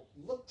that people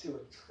look to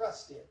and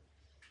trust in.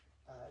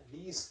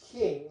 These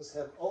kings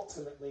have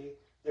ultimately,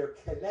 they're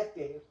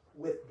connecting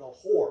with the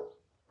whore.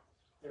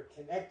 They're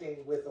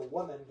connecting with a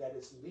woman that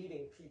is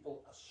leading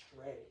people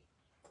astray.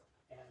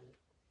 And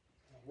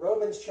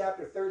Romans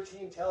chapter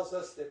 13 tells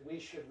us that we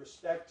should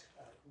respect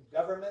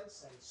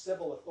governments and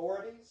civil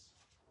authorities,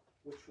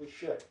 which we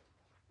should.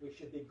 We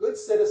should be good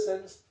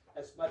citizens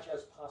as much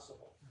as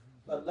possible.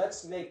 But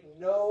let's make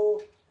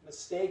no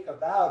mistake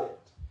about it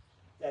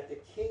that the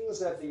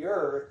kings of the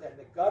earth and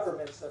the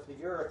governments of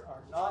the earth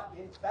are not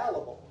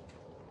infallible.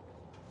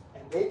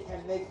 And they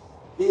can make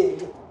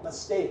big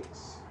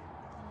mistakes.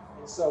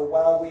 And so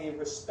while we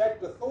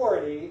respect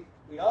authority,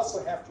 we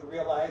also have to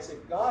realize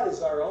that God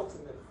is our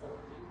ultimate authority.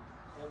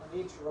 And we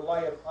need to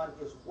rely upon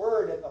His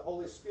Word and the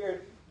Holy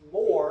Spirit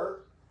more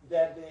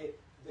than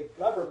the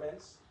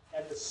governments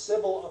and the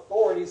civil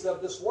authorities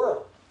of this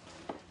world.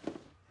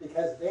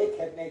 Because they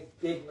can make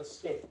big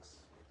mistakes.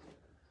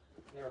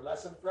 Is there a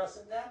lesson for us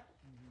in that?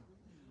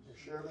 There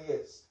surely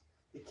is.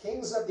 The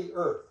kings of the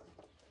earth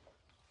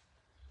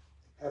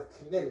have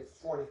committed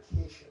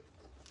fornication,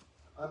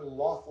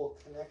 unlawful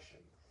connection.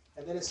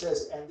 And then it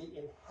says, and the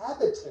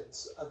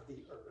inhabitants of the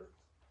earth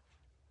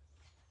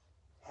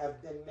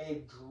have been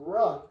made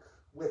drunk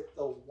with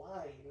the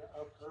wine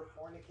of her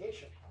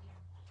fornication.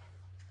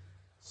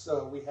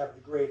 So we have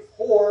the great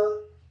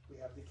whore, we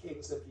have the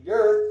kings of the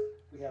earth,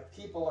 we have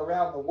people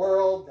around the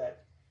world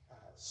that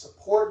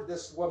support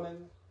this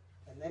woman,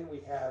 and then we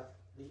have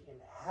the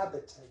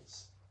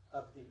inhabitants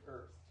of the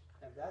earth.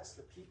 And that's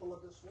the people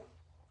of this world.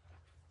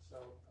 So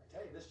I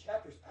tell you, this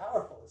chapter is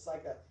powerful.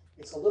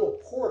 It's a little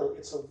portal,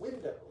 it's a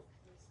window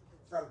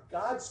from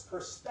God's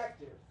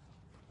perspective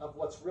of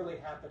what's really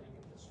happening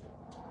in this world.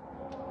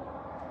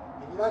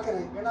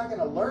 And you're not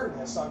gonna learn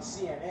this on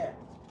CNN.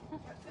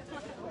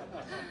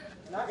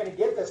 You're not going to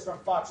get this from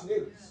Fox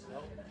News.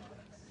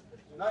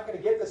 You're not going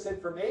to get this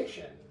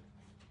information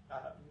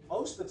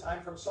most of the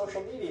time from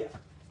social media.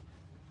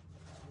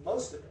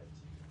 Most of it.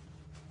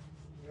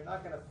 You're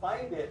not going to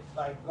find it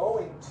by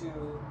going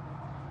to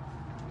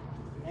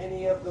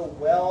many of the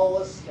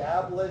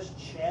well-established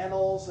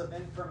channels of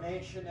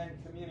information and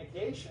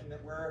communication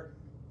that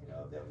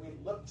we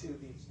look to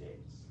these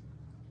days.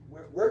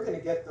 We're going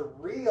to get the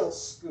real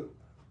scoop,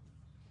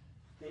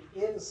 the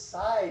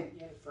inside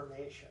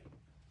information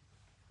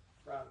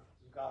from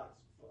God's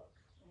book,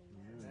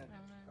 Amen.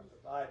 From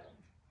the Bible.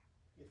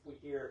 If we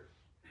hear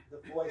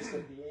the voice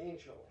of the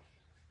angel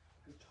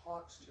who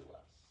talks to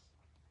us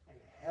and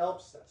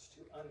helps us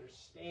to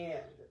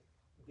understand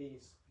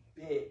these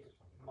big,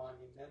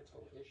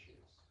 monumental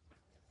issues.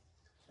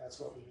 That's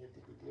what we need to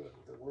be doing.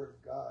 The Word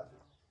of God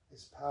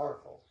is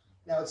powerful.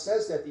 Now it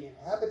says that the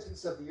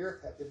inhabitants of the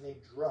earth have been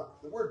made drunk.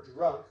 The word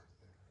drunk,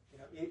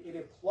 it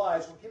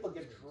implies when people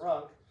get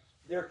drunk,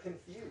 they're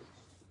confused.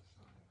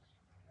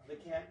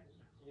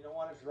 You don't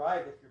want to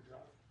drive if you're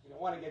drunk. You don't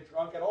want to get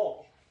drunk at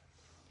all.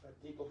 But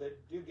people that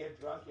do get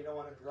drunk, you don't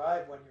want to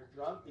drive when you're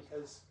drunk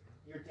because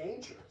you're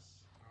dangerous.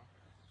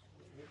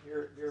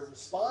 Your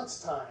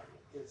response time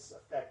is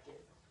affected.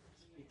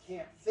 You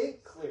can't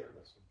think clearly.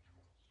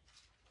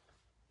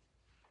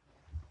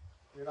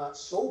 You're not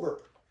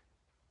sober.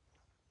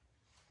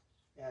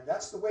 And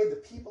that's the way the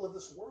people of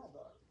this world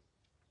are.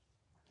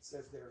 It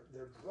says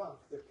they're drunk,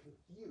 they're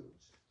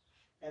confused,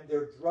 and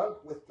they're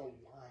drunk with the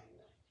wine.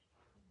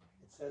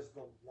 It says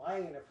the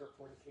wine of her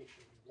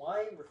fornication.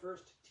 Wine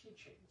refers to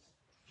teachings.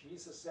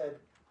 Jesus said,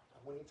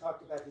 when he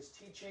talked about his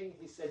teaching,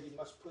 he said you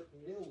must put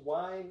new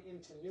wine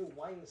into new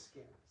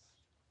wineskins.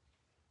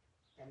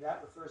 And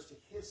that refers to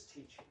his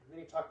teaching. And then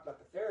he talked about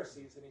the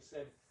Pharisees, and he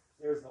said,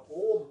 there's the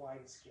old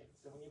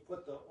wineskins. And when you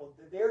put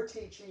their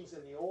teachings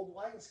in the old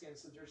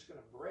wineskins, they're just going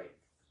to break.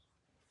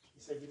 He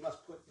said you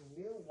must put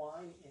new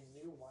wine in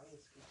new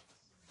wineskins.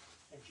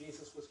 And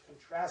Jesus was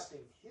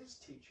contrasting his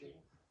teaching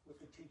with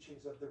the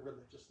teachings of the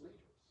religious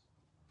leaders.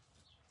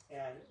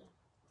 And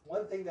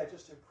one thing that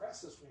just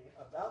impresses me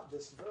about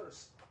this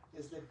verse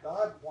is that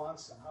God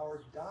wants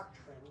our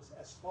doctrines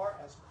as far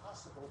as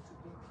possible to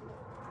be pure.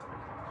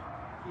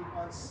 He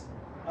wants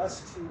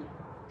us to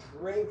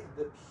drink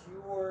the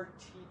pure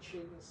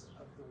teachings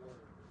of the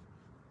Word,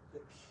 the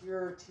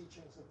pure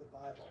teachings of the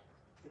Bible.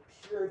 the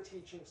pure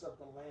teachings of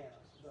the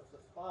Lamb, of the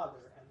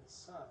Father and the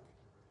Son,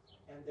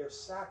 and their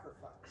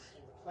sacrifice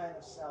and the plan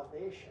of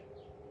salvation,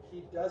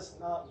 he does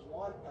not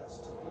want us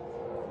to be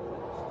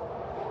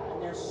confused.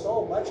 And there's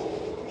so much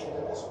confusion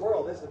in this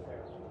world, isn't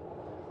there?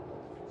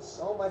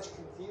 So much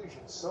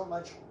confusion, so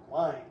much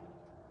wine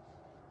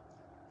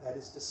that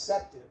is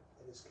deceptive,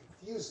 that is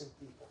confusing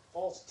people,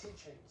 false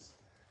teachings.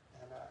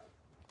 And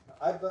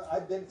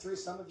I've been through,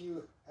 some of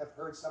you have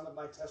heard some of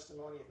my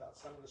testimony about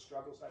some of the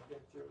struggles I've been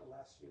through in the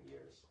last few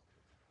years.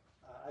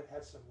 I've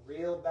had some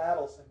real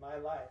battles in my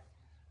life,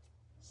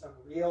 some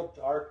real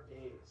dark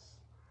days.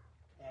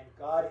 And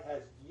God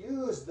has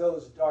used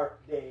those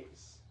dark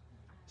days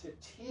to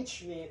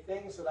teach me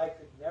things that I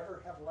could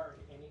never have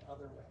learned any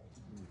other way.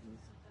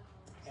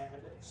 And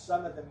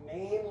some of the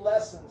main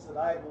lessons that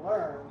I've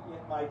learned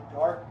in my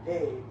dark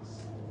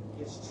days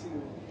is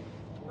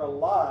to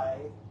rely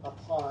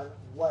upon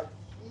what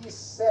he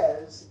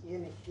says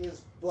in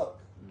his book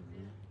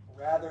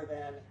rather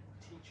than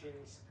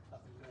teachings of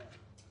men.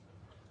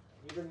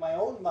 Even my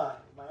own mind,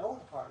 my own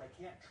heart,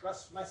 I can't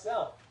trust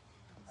myself.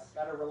 I've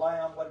got to rely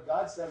on what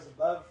God says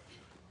above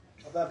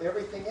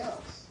everything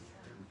else.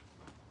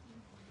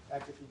 In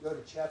fact, if you go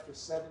to chapter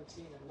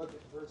 17 and look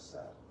at verse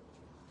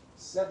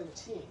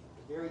 17,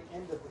 the very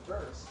end of the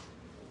verse,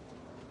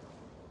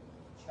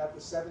 chapter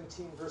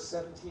 17, verse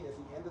 17, at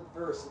the end of the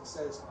verse, it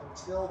says,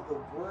 until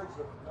the words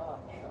of God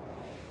shall be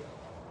fulfilled.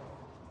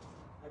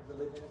 I've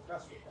really been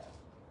impressed with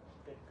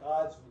that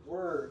God's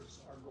words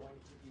are going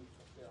to be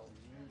fulfilled.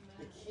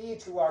 The key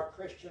to our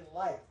Christian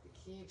life, the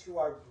key to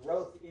our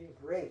growth in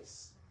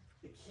grace,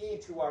 the key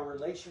to our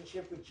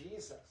relationship with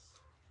Jesus,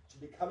 to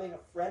becoming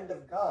a friend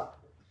of God,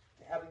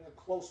 to having a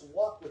close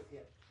walk with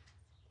him,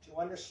 to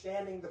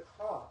understanding the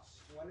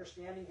cross, to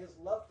understanding his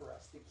love for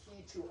us. The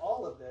key to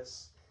all of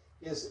this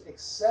is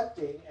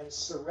accepting and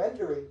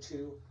surrendering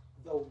to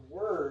the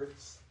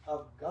words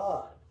of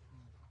God.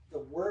 The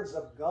words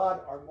of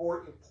God are more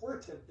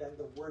important than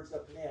the words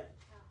of men.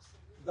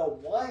 The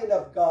wine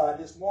of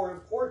God is more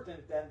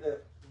important than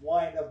the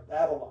wine of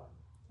Babylon.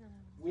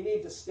 We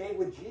need to stay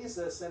with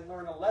Jesus and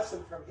learn a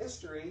lesson from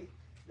history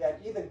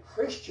that even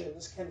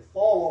Christians can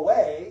fall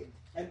away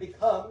and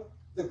become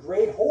the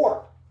great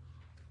whore.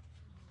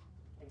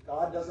 And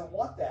God doesn't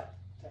want that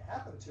to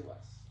happen to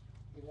us.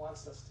 He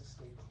wants us to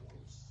stay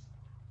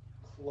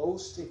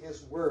close to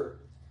his word,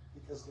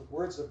 because the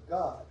words of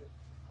God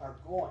are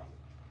going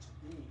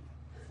to be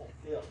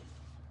fulfilled.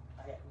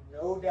 I have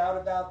no doubt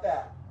about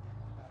that.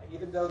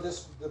 Even though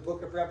the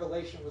book of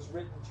Revelation was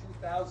written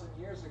 2,000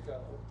 years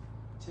ago,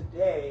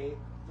 today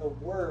the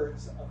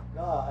words of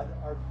God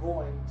are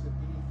going to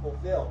be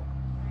fulfilled.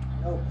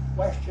 No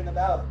question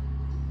about it.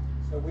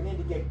 So we need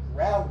to get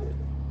grounded.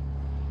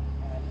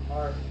 And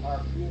our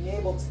being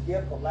able to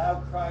give the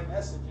loud cry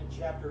message in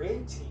chapter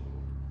 18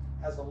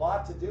 has a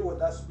lot to do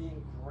with us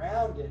being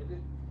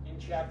grounded in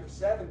chapter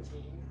 17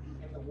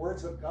 in the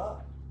words of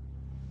God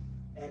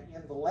and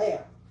in the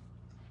Lamb.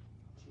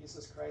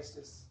 Jesus Christ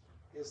is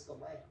the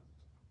Lamb.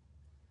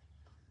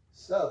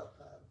 So,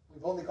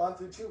 we've only gone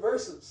through 2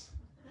 verses.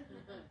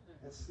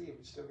 Let's see,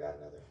 we still got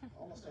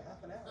almost a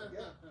half an hour.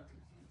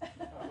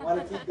 Good.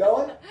 Want to keep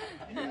going?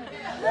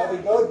 Well,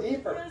 we go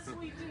deeper. Yes,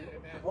 we do.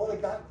 We've only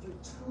gotten through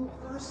 2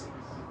 verses.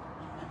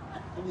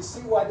 Can you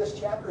see why this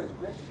chapter is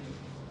written?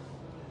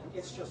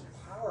 It's just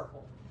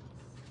powerful.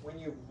 When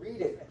you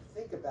read it and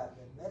think about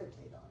it and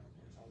meditate on it,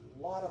 there's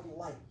a lot of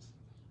light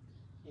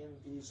in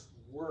these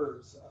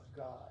words of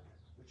God,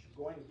 which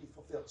are going to be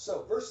fulfilled.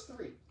 So, verse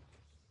 3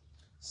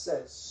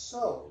 says,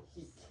 so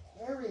he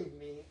carried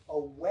me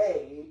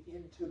away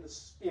into the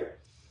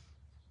Spirit.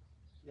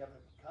 You have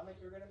a comment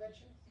you're going to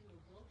mention?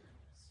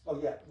 Oh,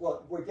 yeah.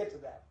 Well, we'll get to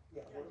that.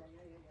 Yeah.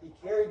 He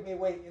carried me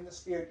away in the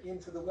Spirit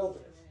into the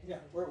wilderness. Yeah,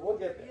 we'll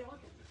get there.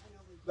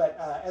 But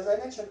as I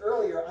mentioned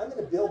earlier, I'm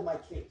going to build my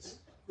case.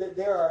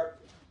 There are,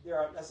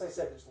 as I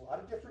said, there's a lot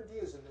of different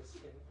views in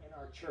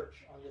our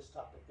church on this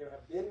topic. There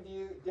have been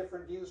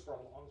different views for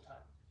a long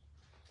time.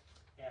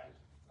 And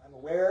I'm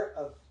aware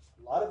of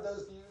a lot of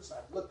those views.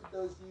 I've looked at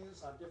those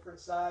views on different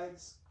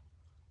sides,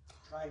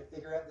 trying to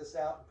figure this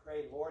out and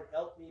pray, Lord,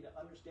 help me to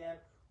understand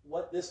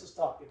what this is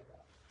talking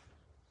about.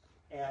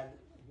 And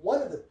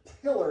one of the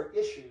pillar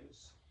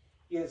issues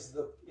is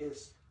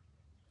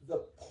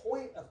the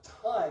point of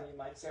time, you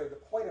might say, or the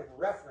point of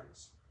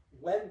reference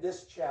when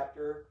this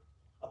chapter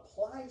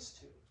applies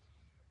to.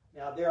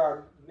 Now, there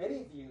are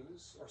many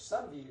views, or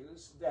some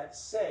views, that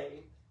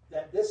say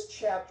that this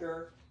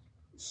chapter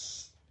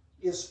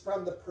is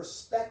from the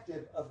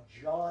perspective of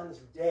John's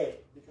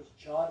day, because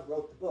John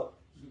wrote the book.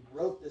 He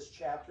wrote this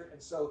chapter,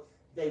 and so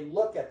they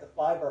look at the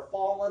 5 are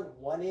fallen,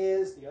 1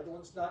 is, the other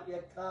one's not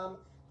yet come.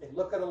 They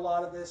look at a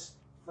lot of this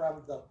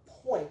from the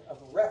point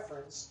of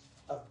reference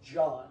of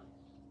John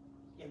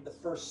in the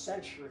 1st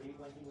century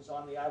when he was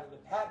on the island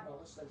of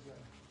Patmos as an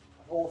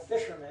old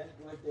fisherman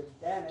who had been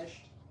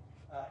banished,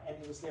 and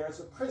he was there as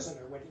a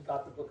prisoner when he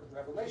got the book of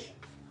Revelation.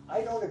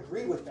 I don't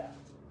agree with that.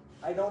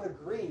 I don't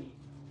agree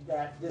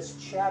that this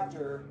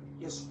chapter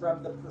is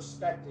from the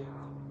perspective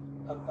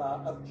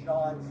of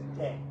John's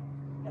day.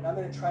 And I'm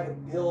going to try to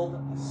build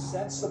a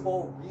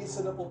sensible,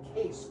 reasonable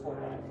case for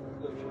that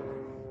conclusion.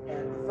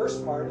 And the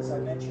first part, as I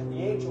mentioned,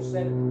 the angel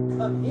said,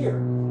 come here.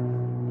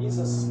 He's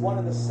one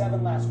of the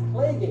 7 last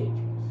plague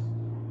angels.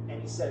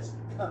 And he says,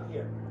 come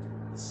here.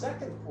 The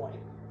second point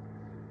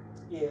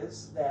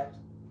is that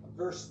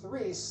verse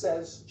 3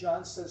 says,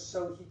 John says,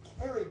 so he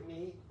carried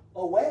me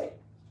away.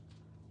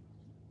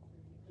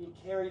 He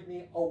carried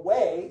me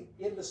away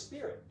in the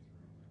Spirit.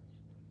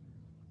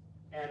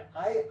 And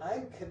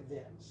I'm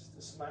convinced,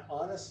 this is my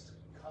honest,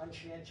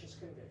 conscientious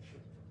conviction,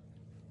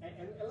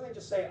 and let me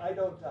just say, I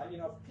don't,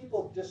 if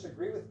people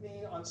disagree with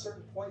me on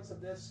certain points of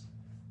this,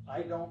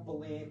 I don't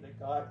believe that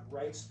God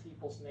writes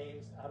people's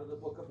names out of the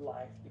book of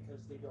life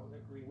because they don't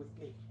agree with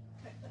me.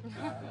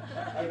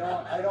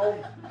 I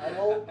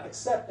don't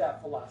accept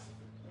that philosophy.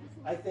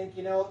 I think,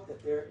 that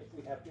if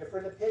we have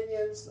different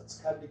opinions, let's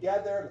come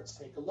together, let's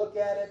take a look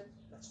at it,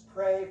 let's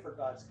pray for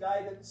God's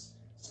guidance.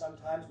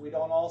 Sometimes we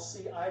don't all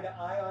see eye to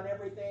eye on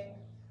everything.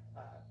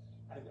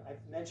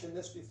 I've mentioned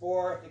this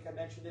before. I think I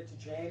mentioned it to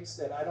James,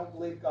 that I don't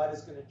believe God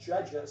is going to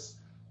judge us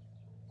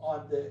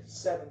on the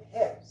 7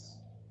 heads.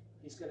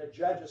 He's going to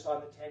judge us on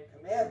the 10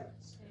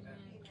 commandments. Amen.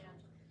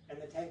 And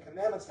the 10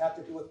 commandments have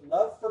to do with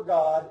love for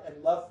God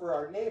and love for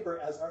our neighbor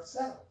as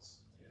ourselves.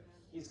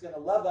 He's going to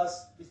love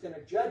us. He's going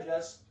to judge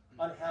us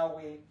on how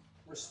we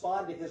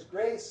respond to his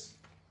grace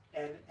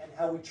and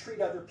how we treat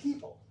other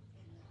people.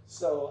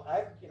 So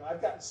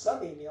I've gotten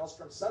some emails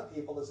from some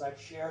people as I've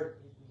shared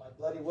my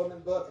Bloody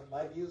Woman book and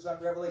my views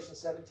on Revelation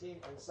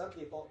 17, and some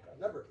people,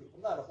 a number of people,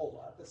 not a whole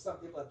lot, but some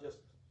people have just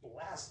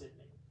blasted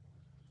me.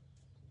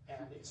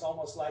 And it's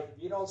almost like,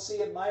 if you don't see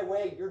it my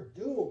way, you're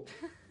doomed.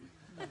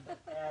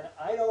 And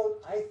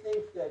I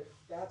think that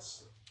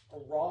that's a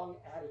wrong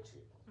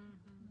attitude.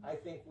 Mm-hmm. I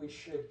think we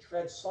should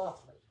tread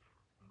softly,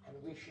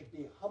 and we should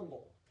be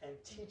humble and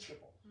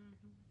teachable,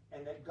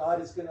 and that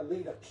God is going to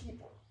lead a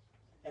people.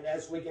 And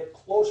as we get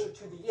closer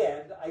to the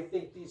end, I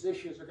think these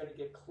issues are going to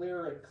get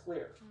clearer and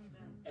clearer. Mm-hmm.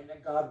 And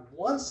that God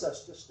wants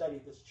us to study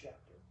this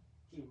chapter.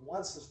 He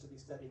wants us to be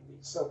studying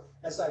these. So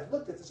as I've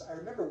looked at this, I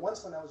remember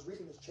once when I was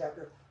reading this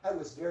chapter, I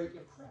was very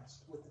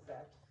impressed with the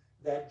fact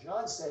that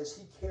John says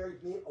he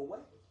carried me away.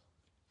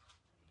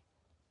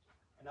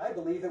 And I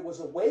believe it was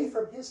away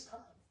from his time.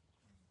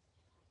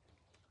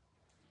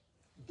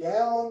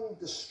 Down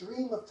the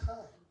stream of time.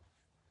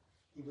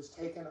 He was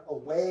taken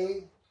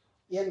away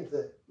in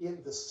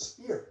the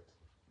Spirit.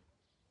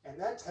 And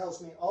that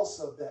tells me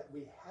also that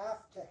we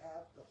have to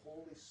have the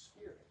Holy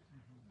Spirit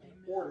in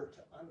order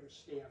to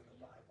understand the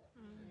Bible.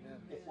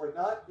 Amen. If we're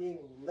not being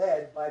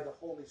led by the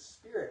Holy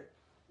Spirit,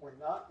 we're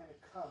not going to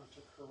come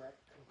to correct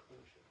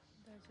conclusions.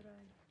 That's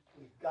right.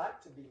 We've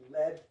got to be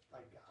led by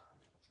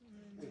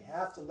God. We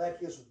have to let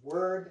his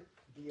word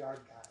be our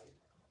guide.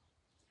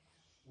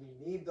 We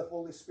need the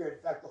Holy Spirit.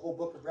 In fact, the whole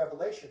book of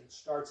Revelation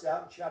starts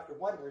out in chapter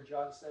 1 where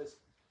John says,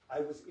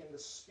 I was in the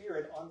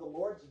Spirit on the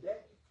Lord's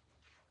day.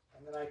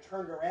 And then I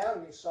turned around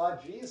and he saw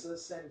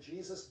Jesus, and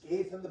Jesus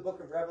gave him the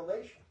book of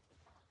Revelation.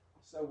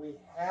 So we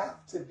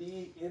have to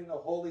be in the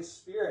Holy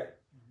Spirit.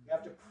 We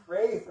have to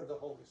pray for the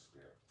Holy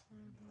Spirit.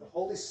 The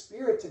Holy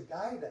Spirit to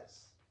guide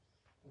us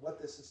in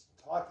what this is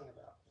talking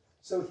about.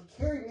 So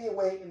he carried me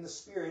away in the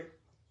Spirit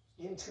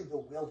into the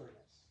wilderness.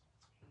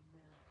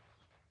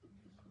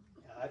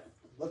 Now, I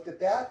looked at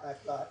that and I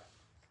thought,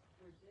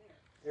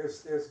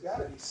 there's got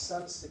to be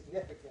some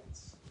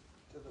significance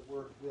to the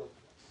word wilderness.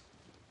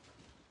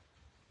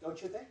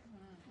 Don't you think?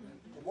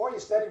 The more you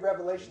study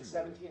Revelation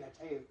 17,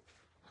 I tell you,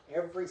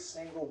 every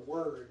single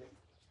word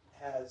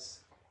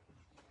has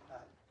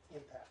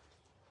impact.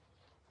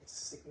 It's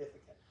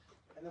significant.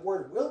 And the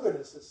word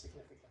wilderness is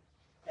significant.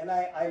 And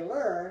I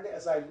learned,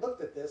 as I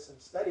looked at this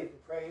and studied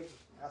and prayed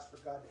and asked for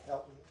God to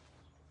help me,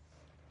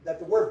 that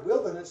the word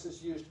wilderness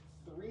is used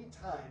 3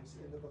 times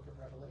in the book of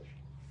Revelation.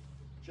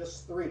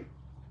 Just 3.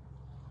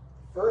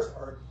 First,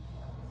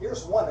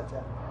 here's one of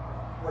them,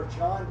 where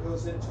John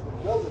goes into the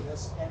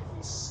wilderness and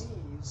he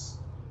sees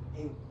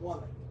a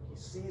woman. He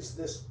sees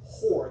this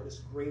whore, this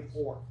great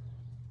whore.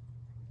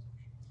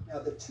 Now,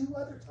 the 2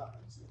 other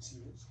times it's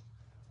used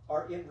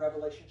are in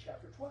Revelation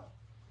chapter 12.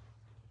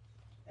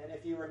 And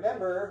if you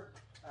remember,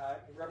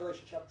 in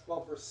Revelation chapter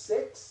 12, verse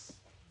 6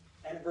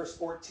 and in verse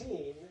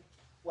 14,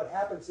 what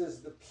happens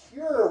is the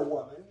pure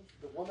woman,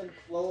 the woman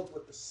clothed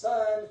with the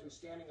sun, who's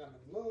standing on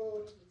the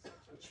moon,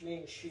 which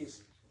means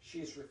she's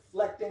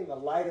reflecting the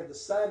light of the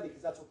sun,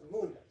 because that's what the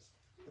moon does.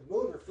 The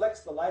moon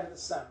reflects the light of the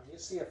sun. When you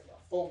see a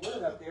full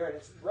moon up there and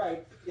it's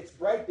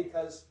bright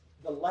because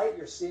the light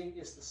you're seeing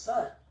is the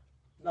sun,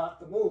 not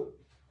the moon.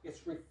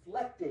 It's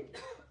reflecting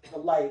the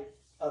light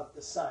of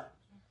the sun.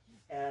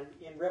 And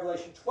in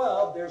Revelation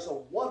 12, there's a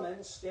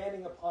woman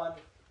standing upon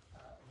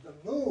the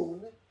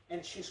moon,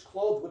 and she's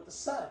clothed with the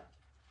sun.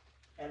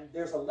 And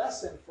there's a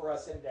lesson for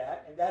us in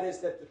that, and that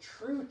is that the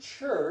true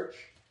church,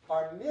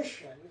 our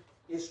mission,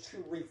 is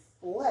to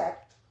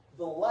reflect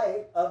the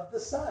light of the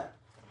sun.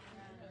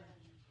 Amen.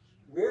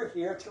 We're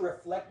here to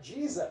reflect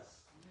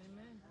Jesus,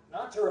 amen,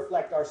 not to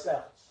reflect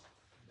ourselves.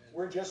 Amen.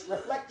 We're just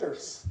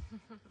reflectors.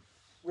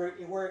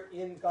 We're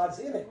in God's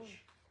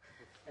image.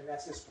 And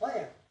that's his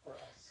plan for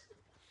us.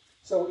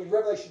 So in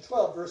Revelation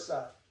 12, verse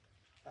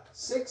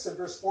 6 and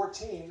verse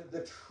 14,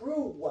 the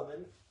true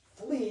woman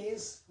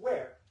flees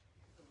where?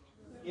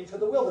 Into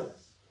the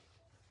wilderness.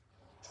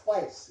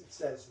 Twice it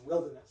says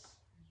wilderness.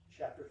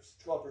 Chapter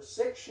 12, verse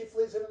 6, she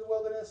flees into the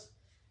wilderness.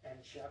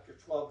 And chapter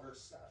 12,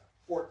 verse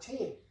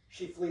 14,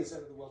 she flees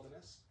into the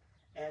wilderness.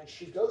 And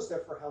she goes there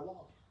for how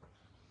long?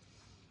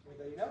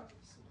 Anybody know?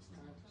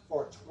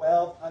 For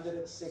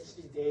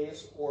 1,260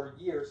 days or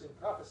years in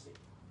prophecy.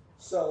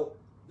 So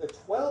the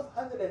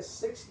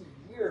 1,260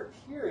 year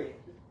period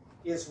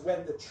is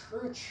when the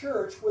true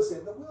church was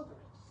in the wilderness.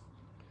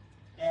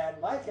 And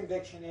my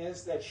conviction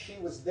is that she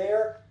was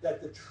there, that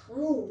the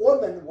true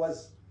woman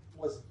was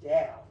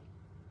down.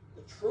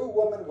 The true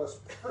woman was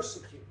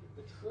persecuted.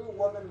 The true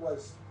woman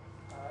was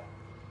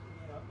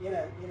in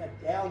a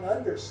down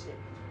under state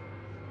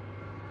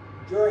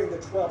during the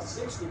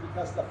 1260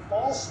 because the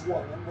false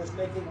woman was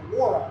making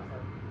war on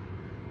her.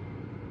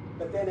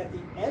 But then at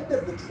the end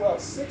of the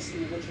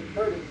 1260, which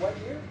occurred in what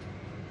year?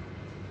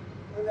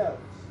 Who knows?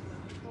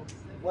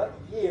 What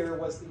year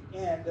was the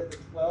end of the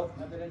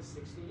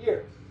 1260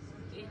 years?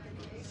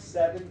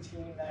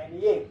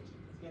 1798.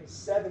 In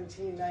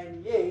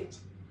 1798,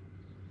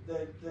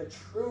 the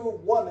true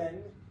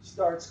woman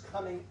starts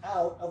coming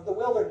out of the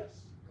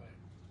wilderness.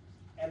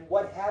 And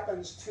what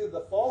happens to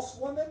the false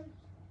woman?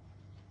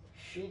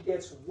 She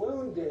gets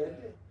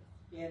wounded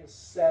in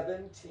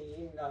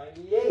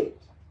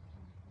 1798.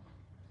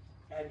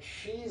 And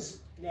she's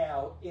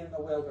now in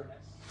the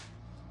wilderness.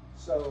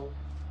 So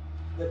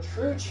the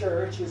true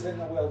church is in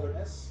the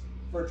wilderness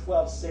for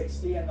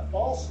 1260, and the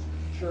false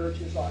church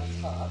is on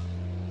top.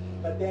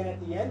 But then at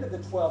the end of the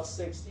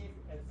 1260,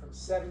 and from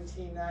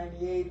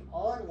 1798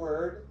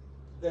 onward,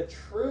 the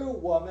true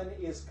woman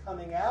is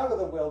coming out of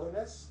the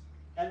wilderness,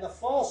 and the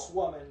false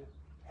woman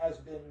has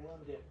been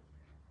wounded.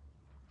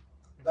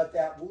 But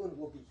that wound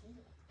will be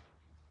healed,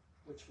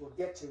 which we'll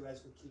get to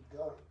as we keep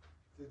going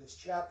through this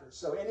chapter.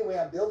 So anyway,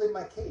 I'm building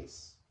my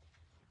case.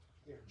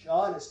 Here,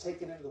 John is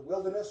taken into the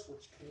wilderness,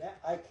 which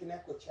I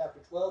connect with chapter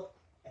 12,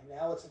 and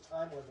now it's a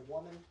time where the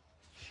woman,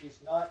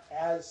 she's not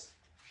as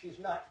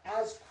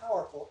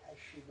powerful as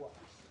she was,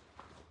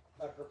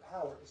 but her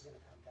power is going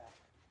to come back.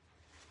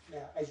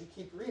 Now, as you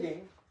keep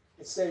reading,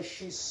 it says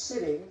she's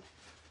sitting.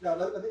 Now,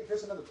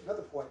 here's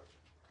another point.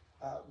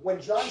 When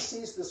John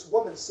sees this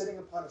woman sitting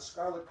upon a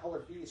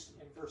scarlet-colored beast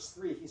in verse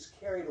 3, he's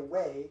carried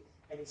away,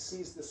 and he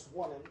sees this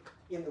woman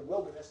in the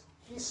wilderness.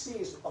 He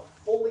sees a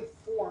fully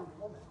formed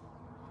woman.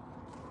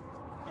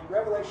 In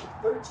Revelation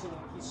 13,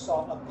 he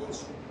saw a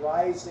beast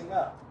rising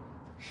up,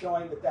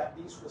 showing that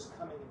beast was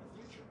coming in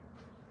the future.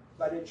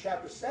 But in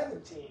chapter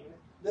 17,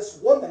 this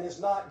woman is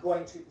not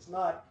going to,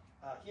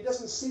 he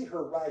doesn't see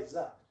her rise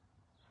up.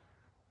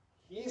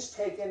 He's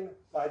taken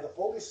by the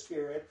Holy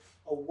Spirit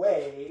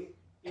away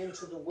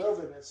into the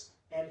wilderness,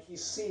 and he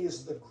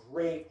sees the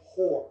great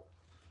whore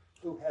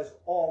who has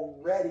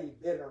already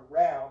been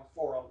around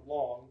for a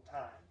long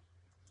time.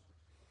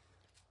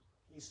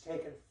 He's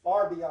taken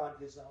far beyond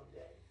his own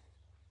day,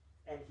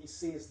 and he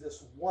sees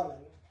this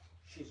woman.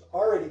 She's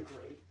already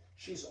great.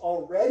 She's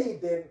already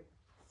been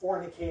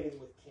fornicating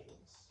with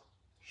kings.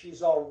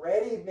 She's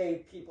already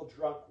made people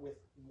drunk with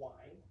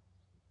wine.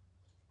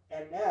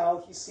 And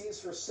now he sees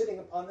her sitting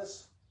upon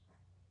this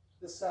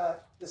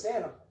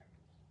animal,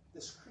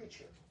 this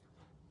creature.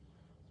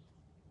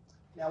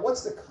 Now,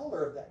 what's the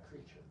color of that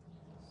creature?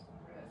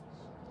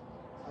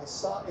 I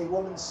saw a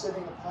woman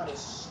sitting upon a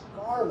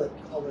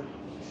scarlet-colored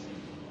beast.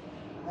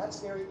 And that's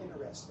very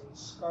interesting,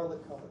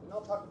 scarlet-colored. And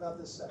I'll talk about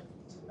this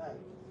tonight,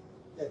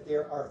 that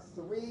there are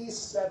 3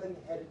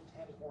 7-headed,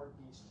 10-horned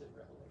beasts in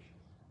Revelation.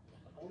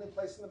 The only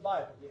place in the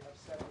Bible you have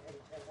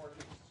 7-headed, 10-horned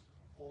beasts.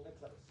 Only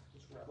place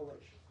is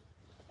Revelation.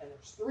 And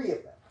there's 3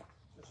 of them.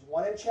 There's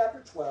one in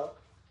chapter 12,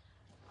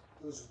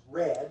 who's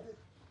red.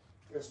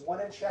 There's one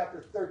in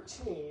chapter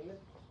 13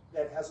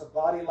 that has a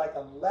body like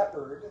a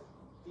leopard,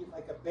 feet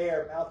like a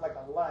bear, mouth like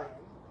a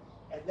lion.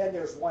 And then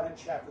there's one in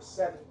chapter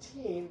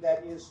 17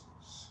 that is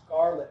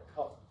scarlet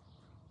color.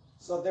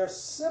 So they're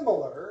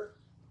similar,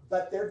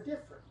 but they're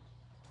different.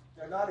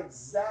 They're not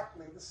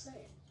exactly the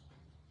same.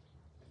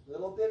 A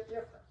little bit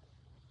different.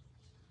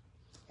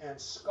 And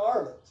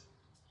scarlet,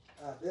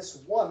 this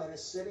woman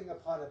is sitting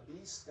upon a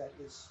beast that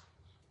is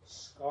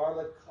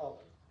scarlet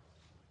color.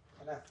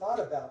 And I thought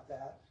about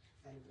that,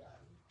 and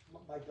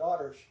my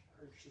daughter,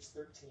 she's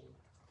 13,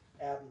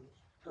 Abby,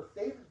 her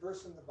favorite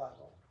verse in the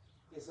Bible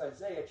is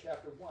Isaiah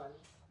chapter 1,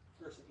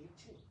 verse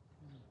 18,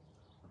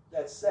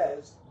 that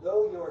says,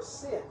 though your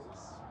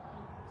sins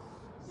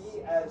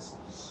be as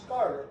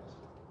scarlet,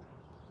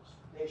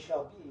 they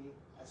shall be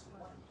as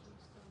white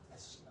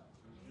as snow.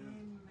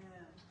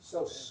 Amen.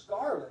 So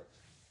scarlet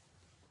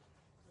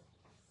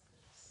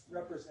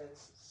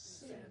represents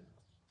sin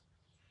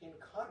in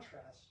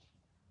contrast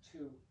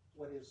to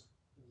what is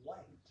white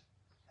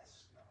as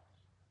snow.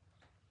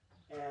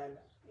 And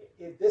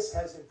this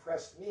has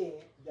impressed me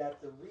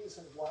that the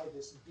reason why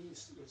this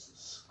beast is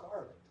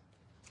scarlet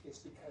is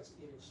because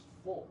it is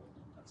full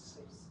of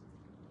sin.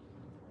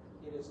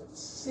 It is a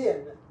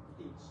sin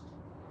beast.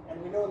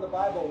 And we know in the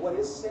Bible, what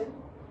is sin?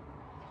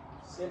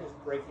 Sin is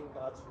breaking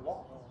God's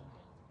law.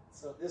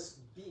 So this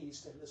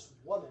beast and this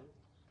woman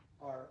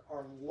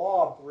are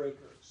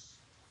lawbreakers.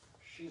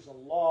 She's a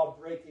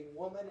law-breaking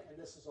woman, and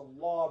this is a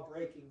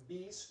law-breaking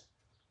beast.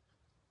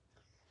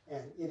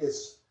 And it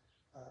is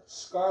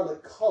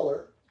scarlet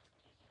color.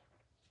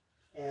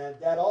 And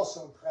that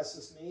also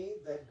impresses me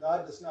that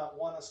God does not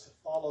want us to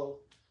follow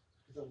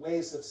the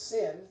ways of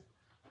sin,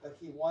 but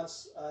he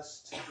wants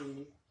us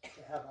to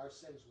have our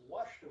sins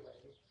washed away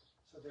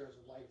so there is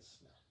white as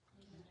snow.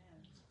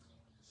 Amen.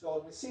 So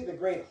when we see the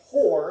great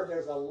whore,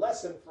 there's a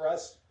lesson for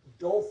us: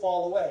 don't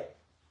fall away.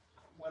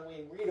 When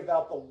we read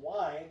about the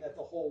wine that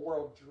the whole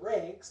world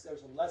drinks,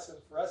 there's a lesson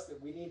for us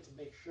that we need to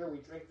make sure we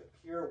drink the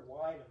pure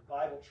wine of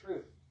Bible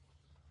truth.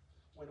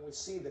 When we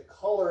see the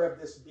color of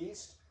this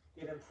beast,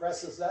 it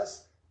impresses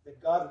us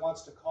that God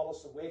wants to call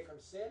us away from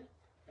sin,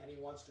 and he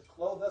wants to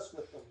clothe us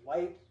with the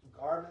white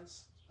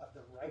garments of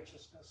the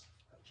righteousness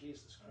of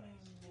Jesus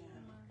Christ.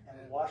 Amen.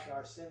 And wash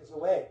our sins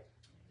away.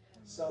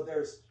 So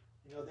there's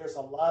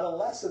a lot of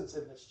lessons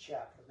in this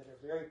chapter that are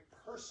very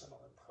personal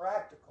and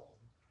practical.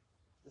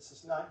 This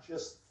is not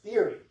just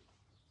theory.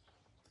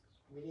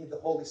 We need the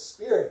Holy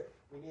Spirit.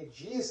 We need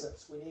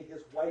Jesus. We need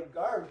his white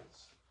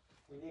garments.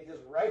 We need his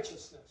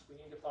righteousness. We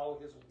need to follow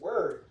his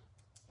word.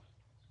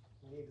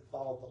 We need to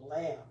follow the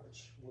Lamb,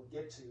 which we'll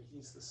get to.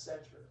 He's the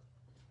center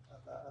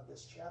of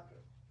this chapter.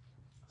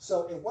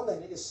 So a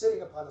woman is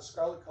sitting upon a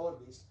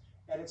scarlet-colored beast,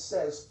 and it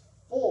says,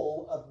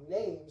 full of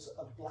names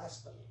of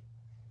blasphemy,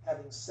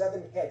 having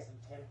 7 heads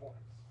and 10 horns.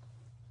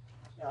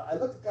 Now, I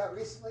looked at that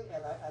recently,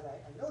 and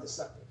I noticed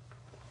something.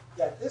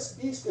 That this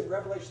beast in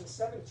Revelation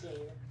 17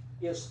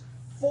 is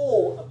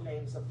full of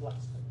names of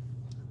blasphemy.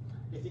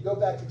 If you go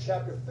back to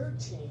chapter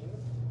 13,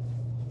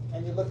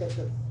 and you look at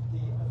the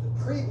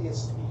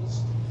previous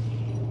beast,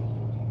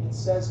 it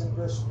says in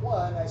verse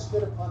 1, I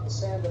stood upon the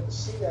sand of the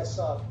sea, I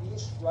saw a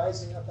beast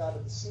rising up out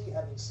of the sea,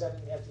 having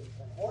 7 heads and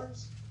 10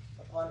 horns,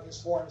 upon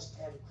his horns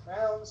 10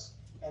 crowns,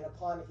 and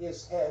upon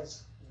his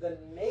heads the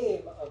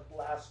name of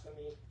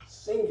blasphemy,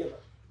 singular.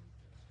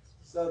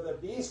 So the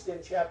beast in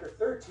chapter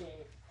 13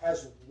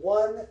 has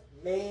one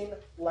main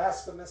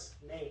blasphemous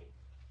name.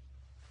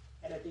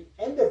 And at the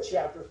end of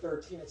chapter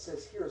 13, it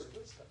says, here is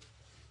wisdom.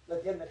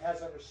 Let him that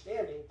has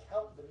understanding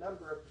count the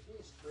number of the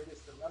beast, for it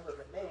is the number of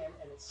a man,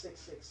 and it's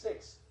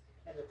 666.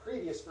 And the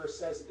previous verse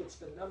says it's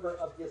the number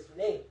of his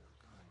name.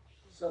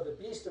 So the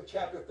beast of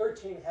chapter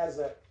 13 has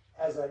a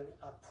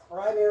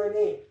primary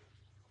name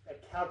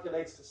that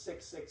calculates to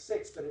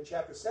 666. But in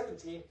chapter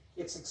 17,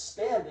 it's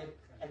expanded,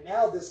 and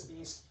now this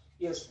beast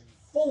is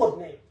full of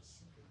names.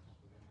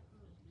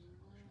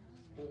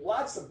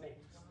 Lots of names.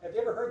 Have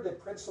you ever heard the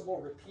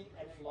principle repeat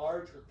and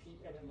enlarge, repeat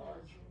and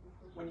enlarge?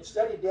 When you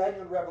study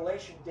Daniel and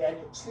Revelation,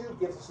 Daniel 2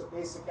 gives us a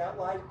basic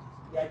outline.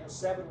 Daniel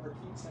 7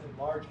 repeats and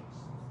enlarges.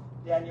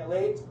 Daniel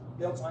 8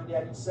 builds on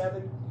Daniel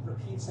 7,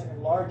 repeats and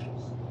enlarges.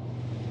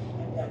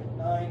 And Daniel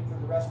 9, for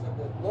the rest of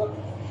the book,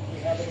 we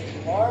have an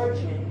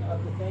enlarging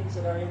of the things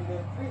that are in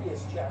the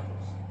previous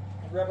chapters.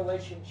 In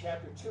Revelation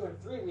chapter 2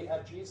 and 3, we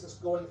have Jesus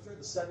going through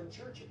the 7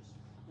 churches,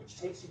 which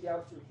takes you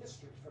down through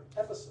history from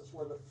Ephesus,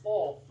 where the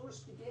fall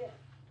first began,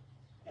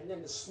 and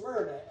then to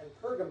Smyrna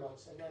and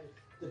Pergamos, and then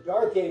the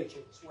Dark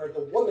Ages, where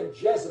the woman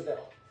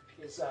Jezebel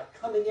is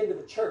coming into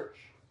the church.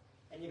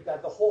 And you've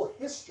got the whole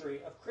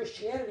history of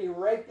Christianity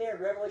right there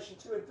in Revelation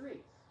 2 and 3.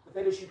 But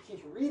then as you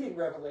keep reading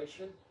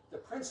Revelation, the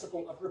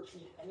principle of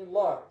repeat and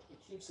enlarge. It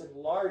keeps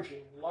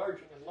enlarging,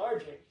 enlarging,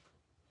 enlarging.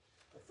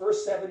 The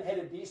first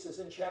 7-headed beast is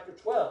in chapter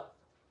 12.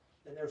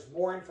 Then there's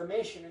more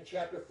information in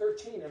chapter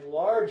 13,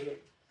 enlarging.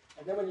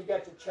 And then when you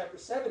get to chapter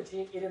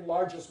 17, it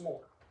enlarges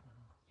more.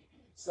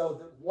 So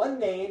the one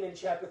name in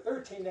chapter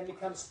 13 then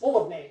becomes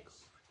full of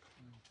names.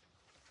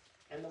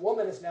 And the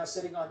woman is now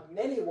sitting on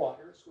many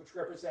waters, which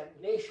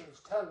represent nations,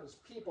 tongues,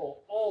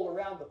 people all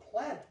around the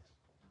planet.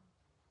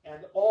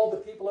 And all the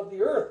people of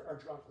the earth are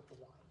drunk with the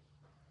wine.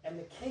 And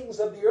the kings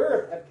of the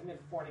earth have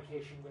committed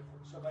fornication with her.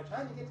 So by the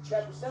time you get to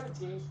chapter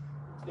 17,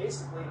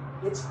 basically,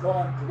 it's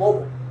gone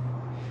global.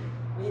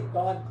 We've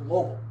gone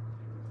global.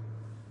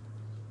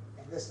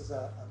 And this is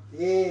a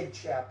big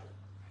chapter.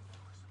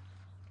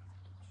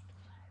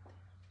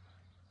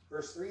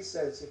 Verse 3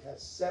 says it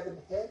has 7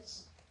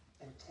 heads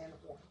and 10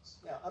 horns.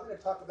 Now, I'm going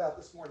to talk about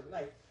this more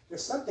tonight.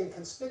 There's something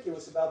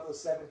conspicuous about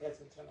those 7 heads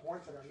and 10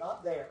 horns that are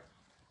not there.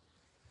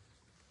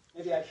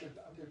 Maybe I should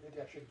give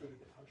you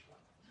the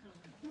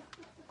punchline.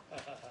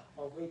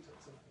 I'll wait till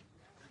tonight.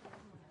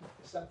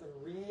 There's something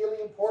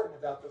really important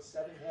about those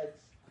 7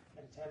 heads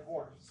and 10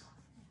 horns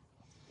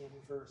in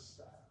verse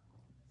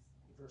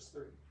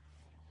 3.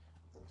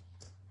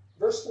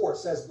 Verse 4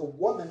 says, the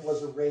woman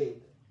was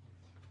arrayed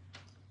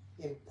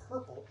in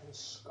purple and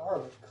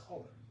scarlet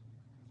color.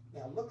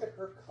 Now look at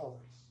her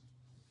colors.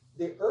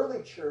 The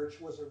early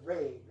church was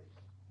arrayed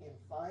in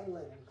fine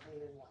linen,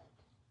 clean and white.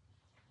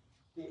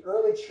 The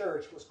early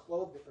church was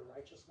clothed with the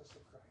righteousness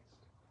of Christ.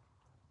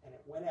 And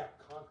it went out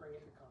conquering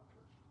and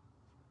conquering.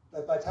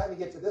 But by the time you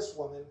get to this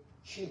woman,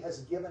 she has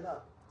given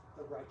up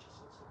the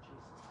righteousness of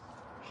Jesus.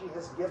 She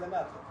has given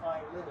up the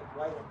fine linen,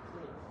 white and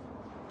clean.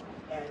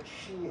 And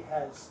she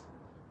has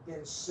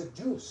been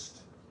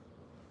seduced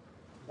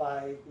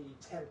by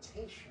the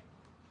temptation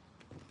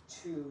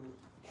to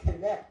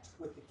connect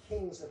with the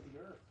kings of the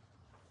earth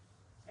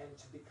and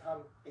to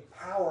become a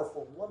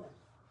powerful woman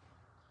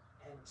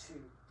and to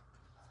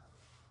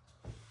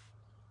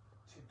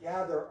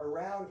gather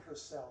around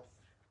herself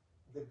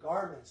the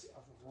garments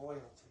of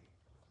royalty.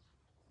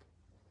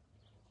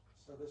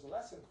 So there's a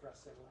lesson for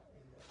us in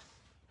this.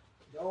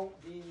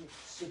 Don't be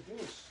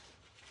seduced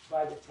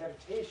by the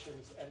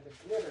temptations and the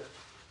glitter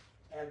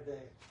and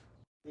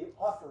the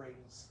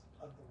offerings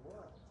of the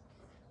world.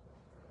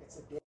 It's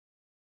a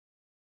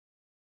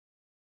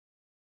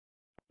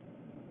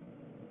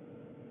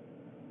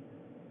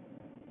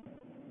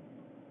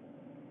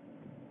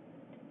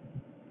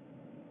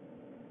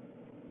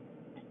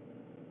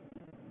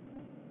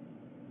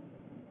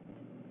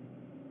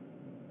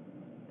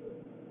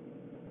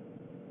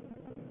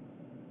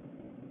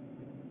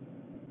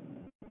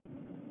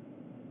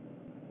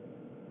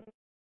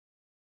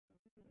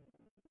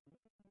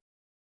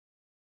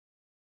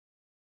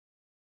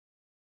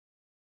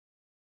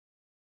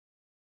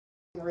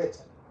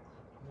written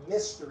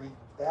mystery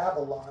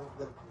Babylon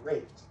the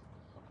Great.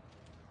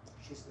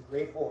 She's the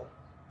great whore,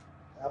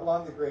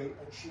 Babylon the Great,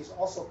 and she's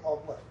also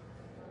called what?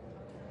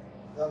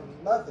 The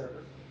mother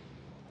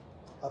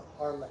of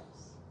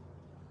harlots.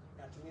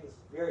 Now, to me, this is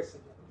very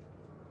significant.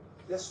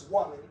 This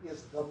woman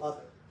is the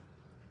mother,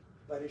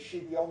 but is she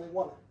the only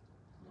woman?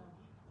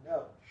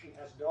 No, she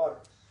has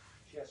daughters.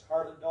 She has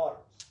harlot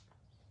daughters,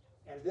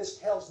 and this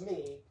tells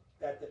me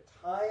that the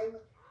time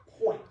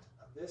point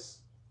of this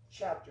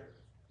chapter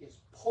is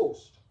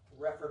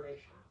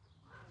post-Reformation.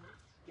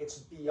 It's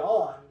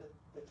beyond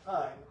the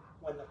time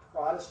when the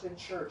Protestant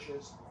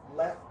churches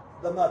left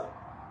the mother.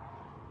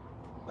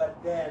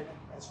 But then,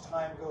 as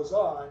time goes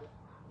on,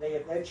 they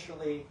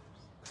eventually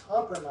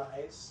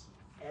compromise,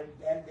 and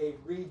then they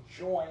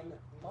rejoin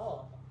mom.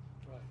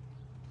 Right.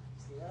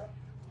 See that?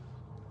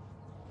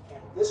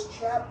 And this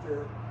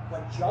chapter,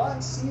 when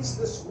John sees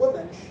this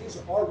woman, she's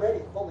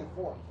already fully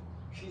formed.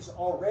 She's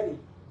already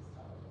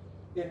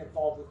been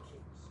involved with kings.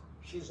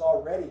 She's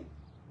already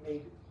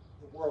made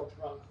the world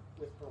drunk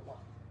with her wine.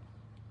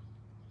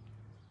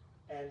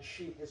 And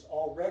she is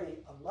already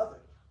a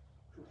mother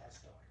who has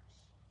daughters.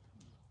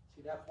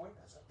 See that point?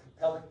 That's a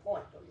compelling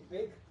point, don't you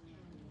think?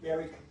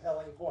 Very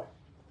compelling point.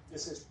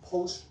 This is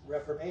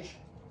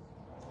post-Reformation.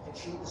 And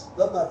she is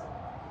the mother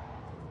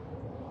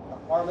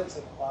of harlots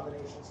and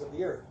abominations of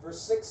the earth.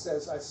 Verse 6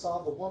 says, I saw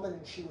the woman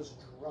and she was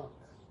drunk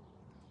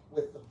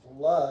with the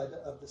blood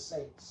of the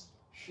saints.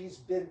 She's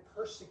been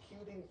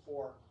persecuting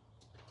for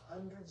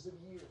hundreds of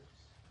years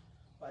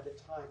by the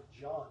time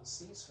John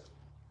sees her.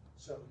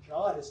 So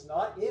John is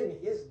not in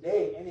his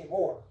day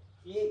anymore.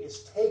 He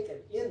is taken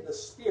in the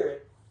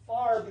Spirit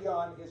far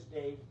beyond his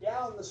day,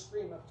 down the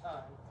stream of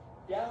time,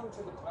 down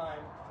to the time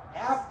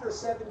after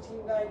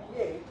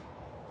 1798,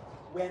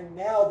 when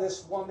now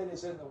this woman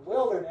is in the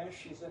wilderness,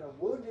 she's in a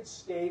wounded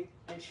state,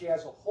 and she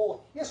has a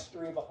whole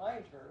history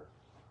behind her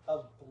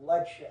of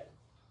bloodshed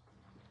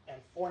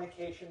and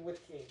fornication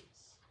with kings.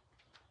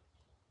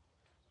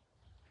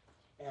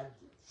 And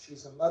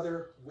she's a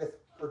mother with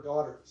her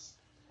daughters.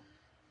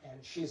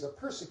 And she's a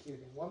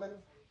persecuting woman.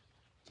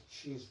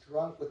 She's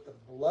drunk with the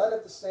blood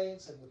of the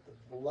saints and with the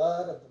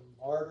blood of the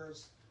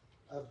martyrs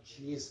of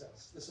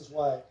Jesus. This is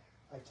why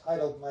I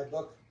titled my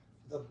book,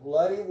 The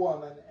Bloody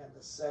Woman and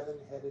the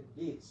Seven-Headed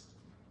Beast.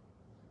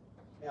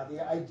 Now,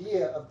 the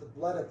idea of the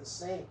blood of the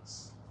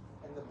saints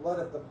and the blood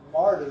of the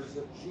martyrs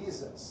of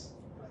Jesus,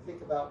 I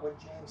think about what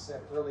James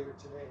said earlier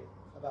today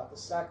about the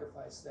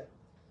sacrifice that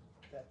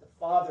the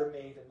Father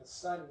made and the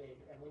Son made.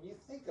 And when you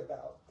think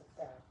about the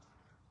fact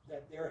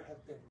that there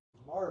have been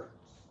martyrs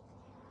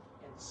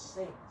and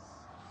saints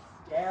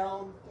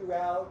down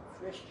throughout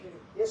Christian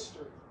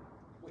history,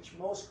 which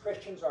most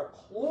Christians are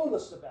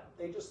clueless about.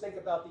 They just think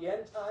about the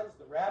end times,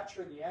 the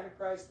rapture, the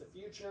Antichrist, the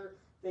future.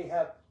 They've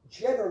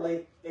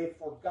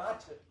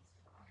forgotten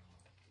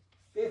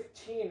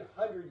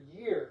 1,500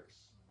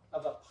 years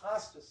of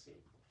apostasy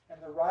and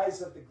the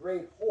rise of the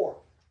great whore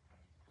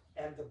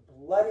and the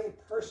bloody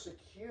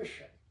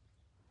persecution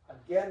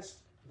against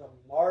the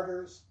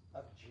martyrs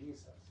of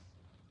Jesus.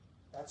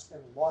 That's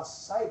been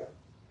lost sight of.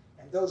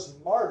 And those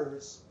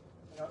martyrs,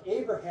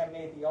 Abraham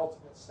made the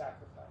ultimate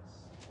sacrifice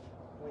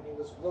when he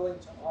was willing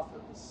to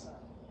offer his son.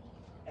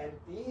 And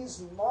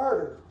these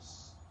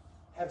martyrs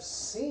have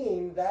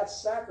seen that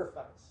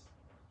sacrifice.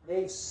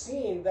 They've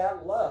seen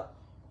that love.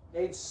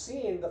 They've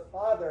seen the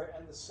Father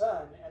and the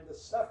Son and the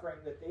suffering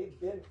that they've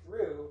been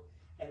through,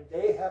 and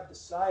they have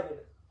decided,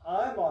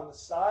 I'm on the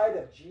side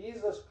of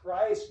Jesus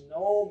Christ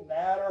no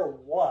matter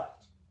what.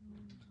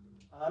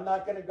 I'm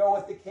not going to go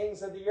with the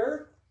kings of the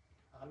earth.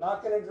 I'm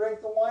not going to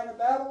drink the wine of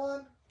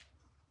Babylon.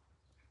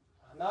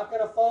 I'm not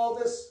going to follow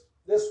this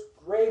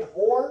great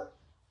whore.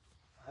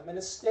 I'm going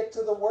to stick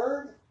to the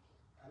Word.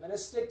 I'm going to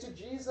stick to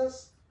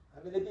Jesus.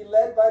 I'm going to be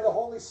led by the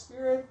Holy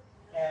Spirit.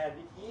 And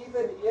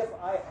even if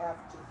I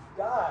have to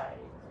die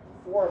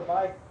for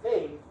my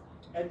faith,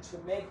 and to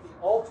make the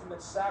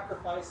ultimate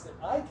sacrifice that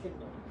I can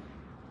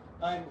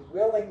make, I'm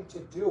willing to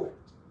do it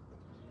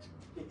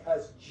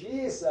because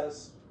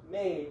Jesus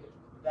made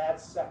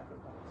that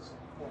sacrifice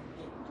for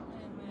me.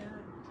 Amen.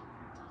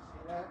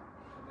 See that?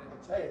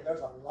 I tell you,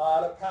 there's a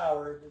lot of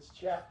power in this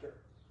chapter.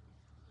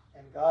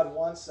 And God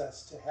wants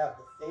us to have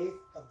the faith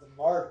of the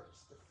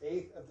martyrs, the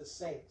faith of the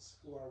saints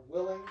who are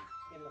willing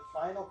in the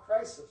final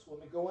crisis, when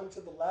we go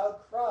into the loud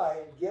cry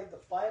and give the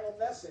final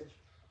message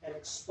and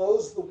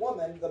expose the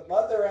woman, the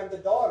mother, and the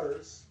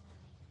daughters,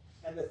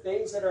 and the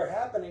things that are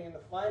happening in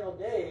the final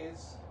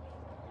days,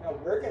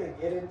 we're going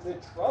to get into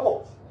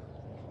trouble.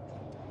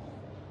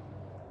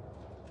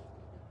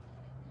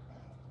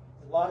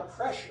 A lot of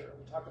pressure.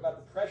 We talk about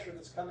the pressure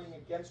that's coming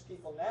against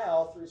people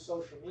now through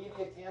social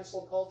media,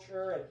 cancel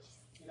culture, and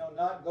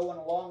not going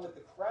along with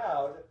the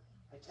crowd.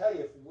 I tell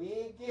you, if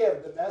we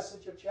give the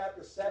message of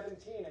chapter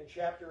 17 and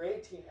chapter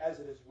 18 as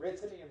it is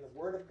written in the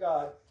Word of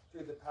God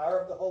through the power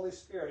of the Holy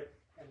Spirit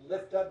and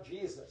lift up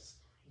Jesus,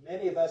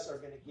 many of us are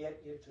going to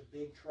get into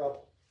big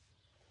trouble.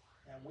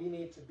 And we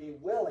need to be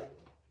willing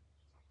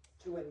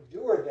to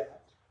endure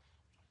that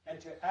and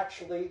to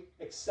actually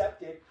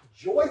accept it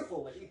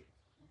joyfully,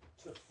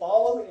 to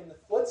follow in the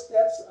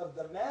footsteps of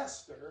the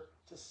Master,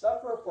 to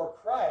suffer for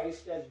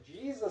Christ as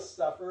Jesus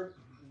suffered.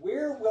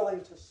 We're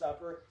willing to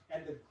suffer,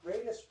 and the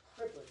greatest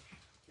privilege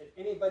that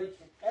anybody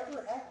can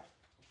ever have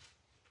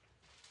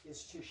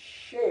is to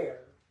share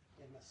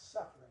in the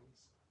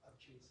sufferings of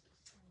Jesus.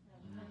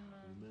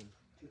 Amen.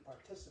 To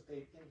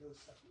participate in those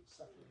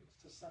sufferings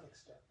to some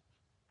extent,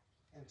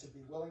 and to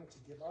be willing to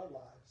give our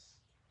lives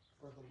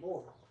for the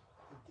Lord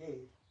who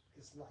gave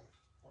his life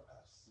for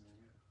us.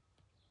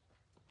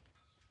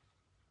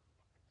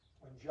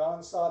 When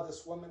John saw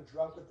this woman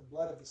drunk with the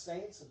blood of the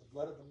saints and the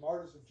blood of the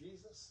martyrs of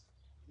Jesus,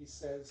 he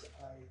says,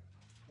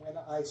 when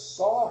I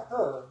saw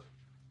her,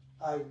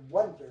 I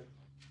wondered.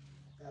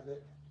 Now, the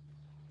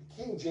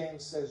King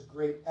James says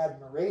great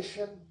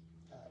admiration.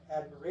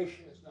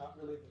 Admiration is not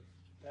really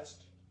the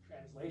best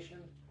translation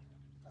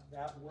of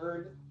that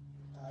word.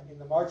 In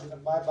the margin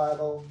of my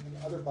Bible and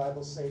other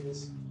Bibles say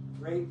this,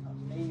 great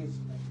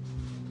amazement.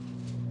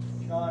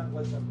 John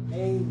was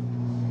amazed.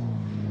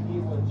 He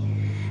was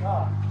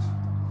shocked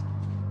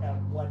at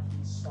what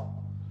he saw.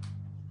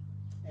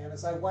 And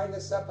as I wind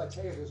this up, I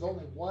tell you, there's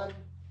only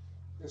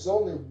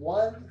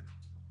one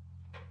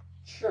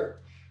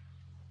church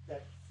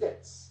that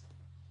fits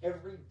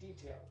every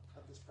detail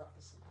of this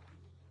prophecy,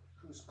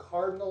 whose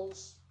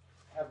cardinals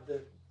have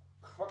the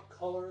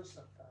colors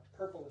of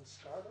purple and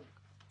scarlet,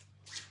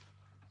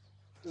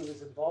 who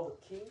is involved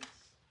with kings,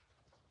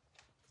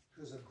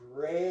 who's a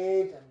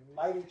great and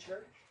mighty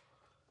church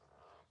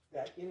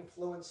that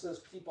influences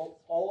people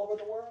all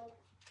over the world,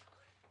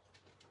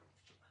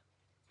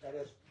 that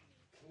has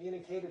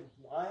communicated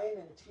wine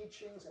and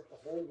teachings that the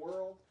whole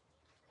world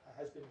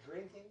has been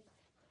drinking,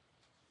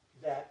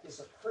 that is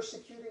a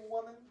persecuting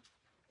woman,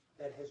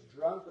 that has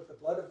drunk with the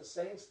blood of the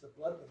saints, the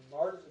blood of the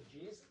martyrs of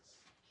Jesus,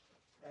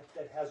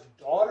 that has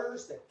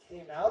daughters that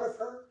came out of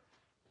her,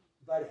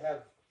 but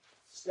have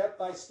step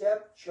by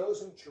step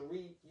chosen to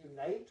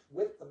reunite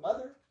with the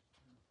mother.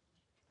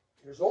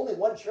 There's only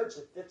one church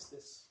that fits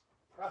this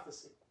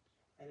prophecy.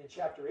 And in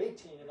chapter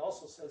 18, it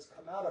also says,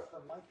 come out of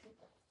her, my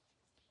people.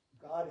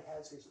 God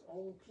has his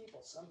own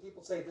people. Some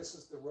people say this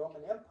is the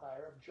Roman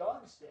Empire of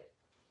John's day.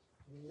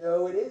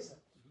 No, it isn't.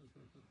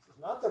 This is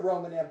not the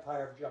Roman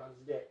Empire of John's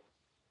day.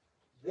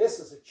 This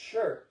is a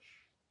church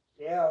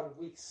down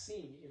weak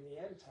C in the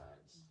end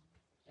times.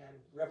 And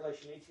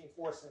Revelation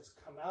 18:4 says,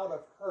 come out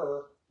of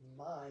her,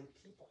 my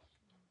people.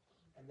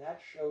 And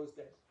that shows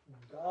that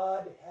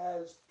God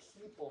has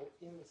people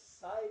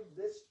inside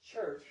this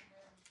church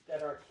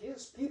that are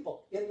his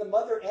people, in the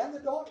mother and the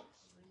daughters,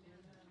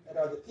 that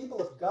are the people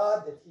of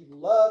God that he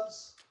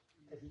loves,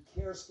 that he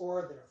cares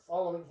for, that are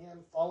following him,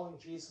 following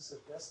Jesus as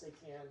best they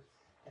can.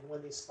 And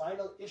when these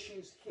final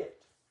issues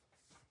hit,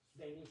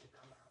 they need to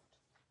come out.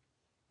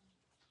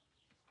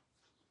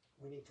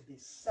 We need to be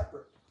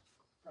separate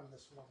from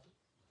this woman,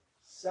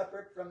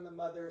 separate from the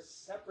mother,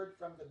 separate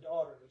from the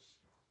daughters.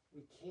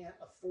 We can't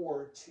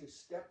afford to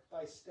step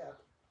by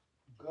step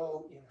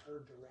go in her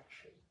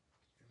direction.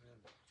 Amen.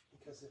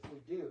 Because if we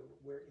do,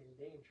 we're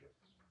in danger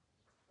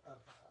of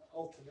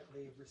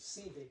ultimately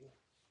receiving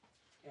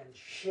and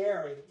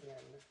sharing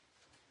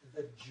in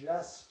the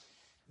just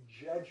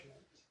judgment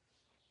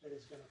that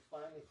is going to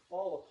finally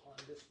fall upon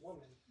this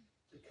woman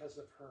because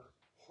of her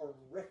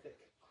horrific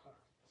crimes.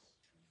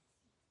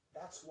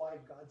 That's why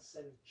God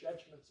sends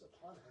judgments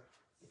upon her,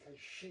 because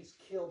she's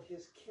killed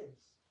his kids.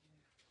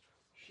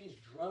 She's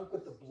drunk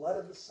with the blood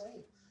of the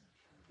saints,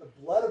 the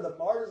blood of the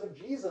martyrs of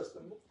Jesus,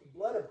 the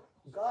blood of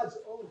God's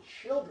own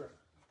children.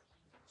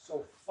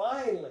 So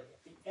finally,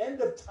 at the end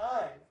of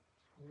time,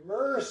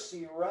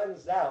 mercy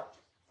runs out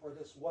for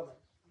this woman,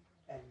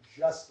 and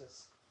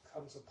justice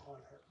comes upon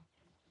her.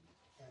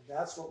 And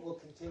that's what we'll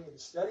continue to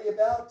study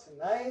about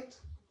tonight,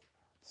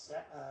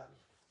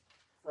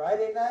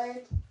 Friday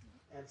night,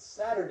 and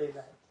Saturday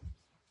night.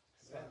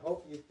 So I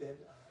hope you've been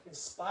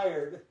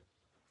inspired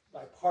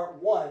by part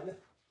 1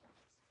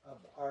 of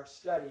our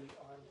study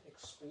on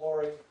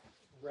exploring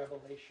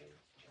Revelation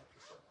chapter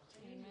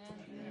 17.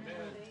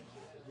 Amen.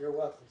 You're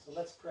welcome. So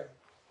let's pray.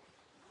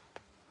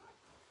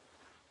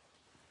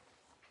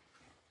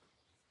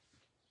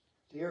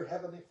 Dear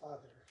Heavenly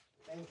Father,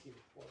 thank you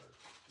for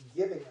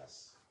giving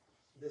us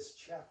this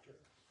chapter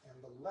and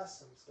the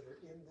lessons that are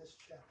in this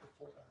chapter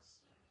for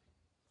us.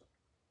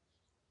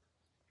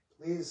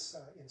 Please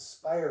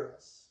inspire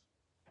us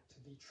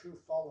to be true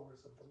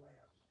followers of the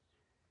Lamb,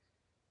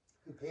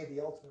 who paid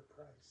the ultimate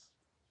price.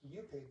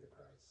 You paid the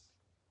price.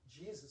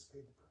 Jesus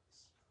paid the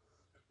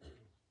price.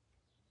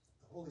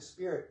 The Holy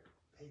Spirit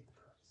paid the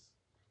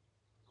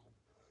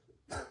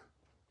price.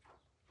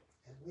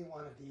 And we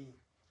want to be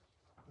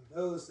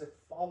those that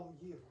follow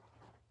you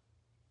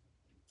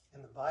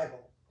in the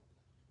Bible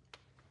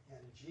and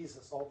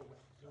Jesus all the way,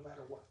 no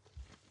matter what.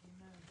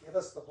 Amen. Give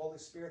us the Holy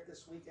Spirit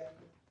this weekend.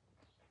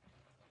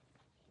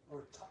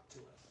 Lord, talk to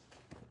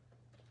us.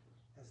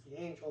 As the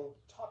angel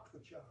talked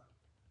with John,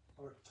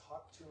 Lord,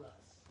 talk to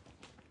us.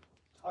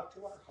 Talk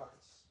to our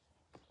hearts.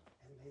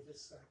 And may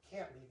this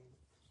camp meeting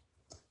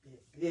be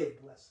a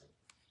big blessing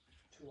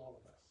to all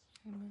of us.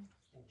 Amen.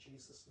 In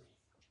Jesus' name.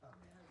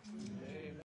 Amen. Amen.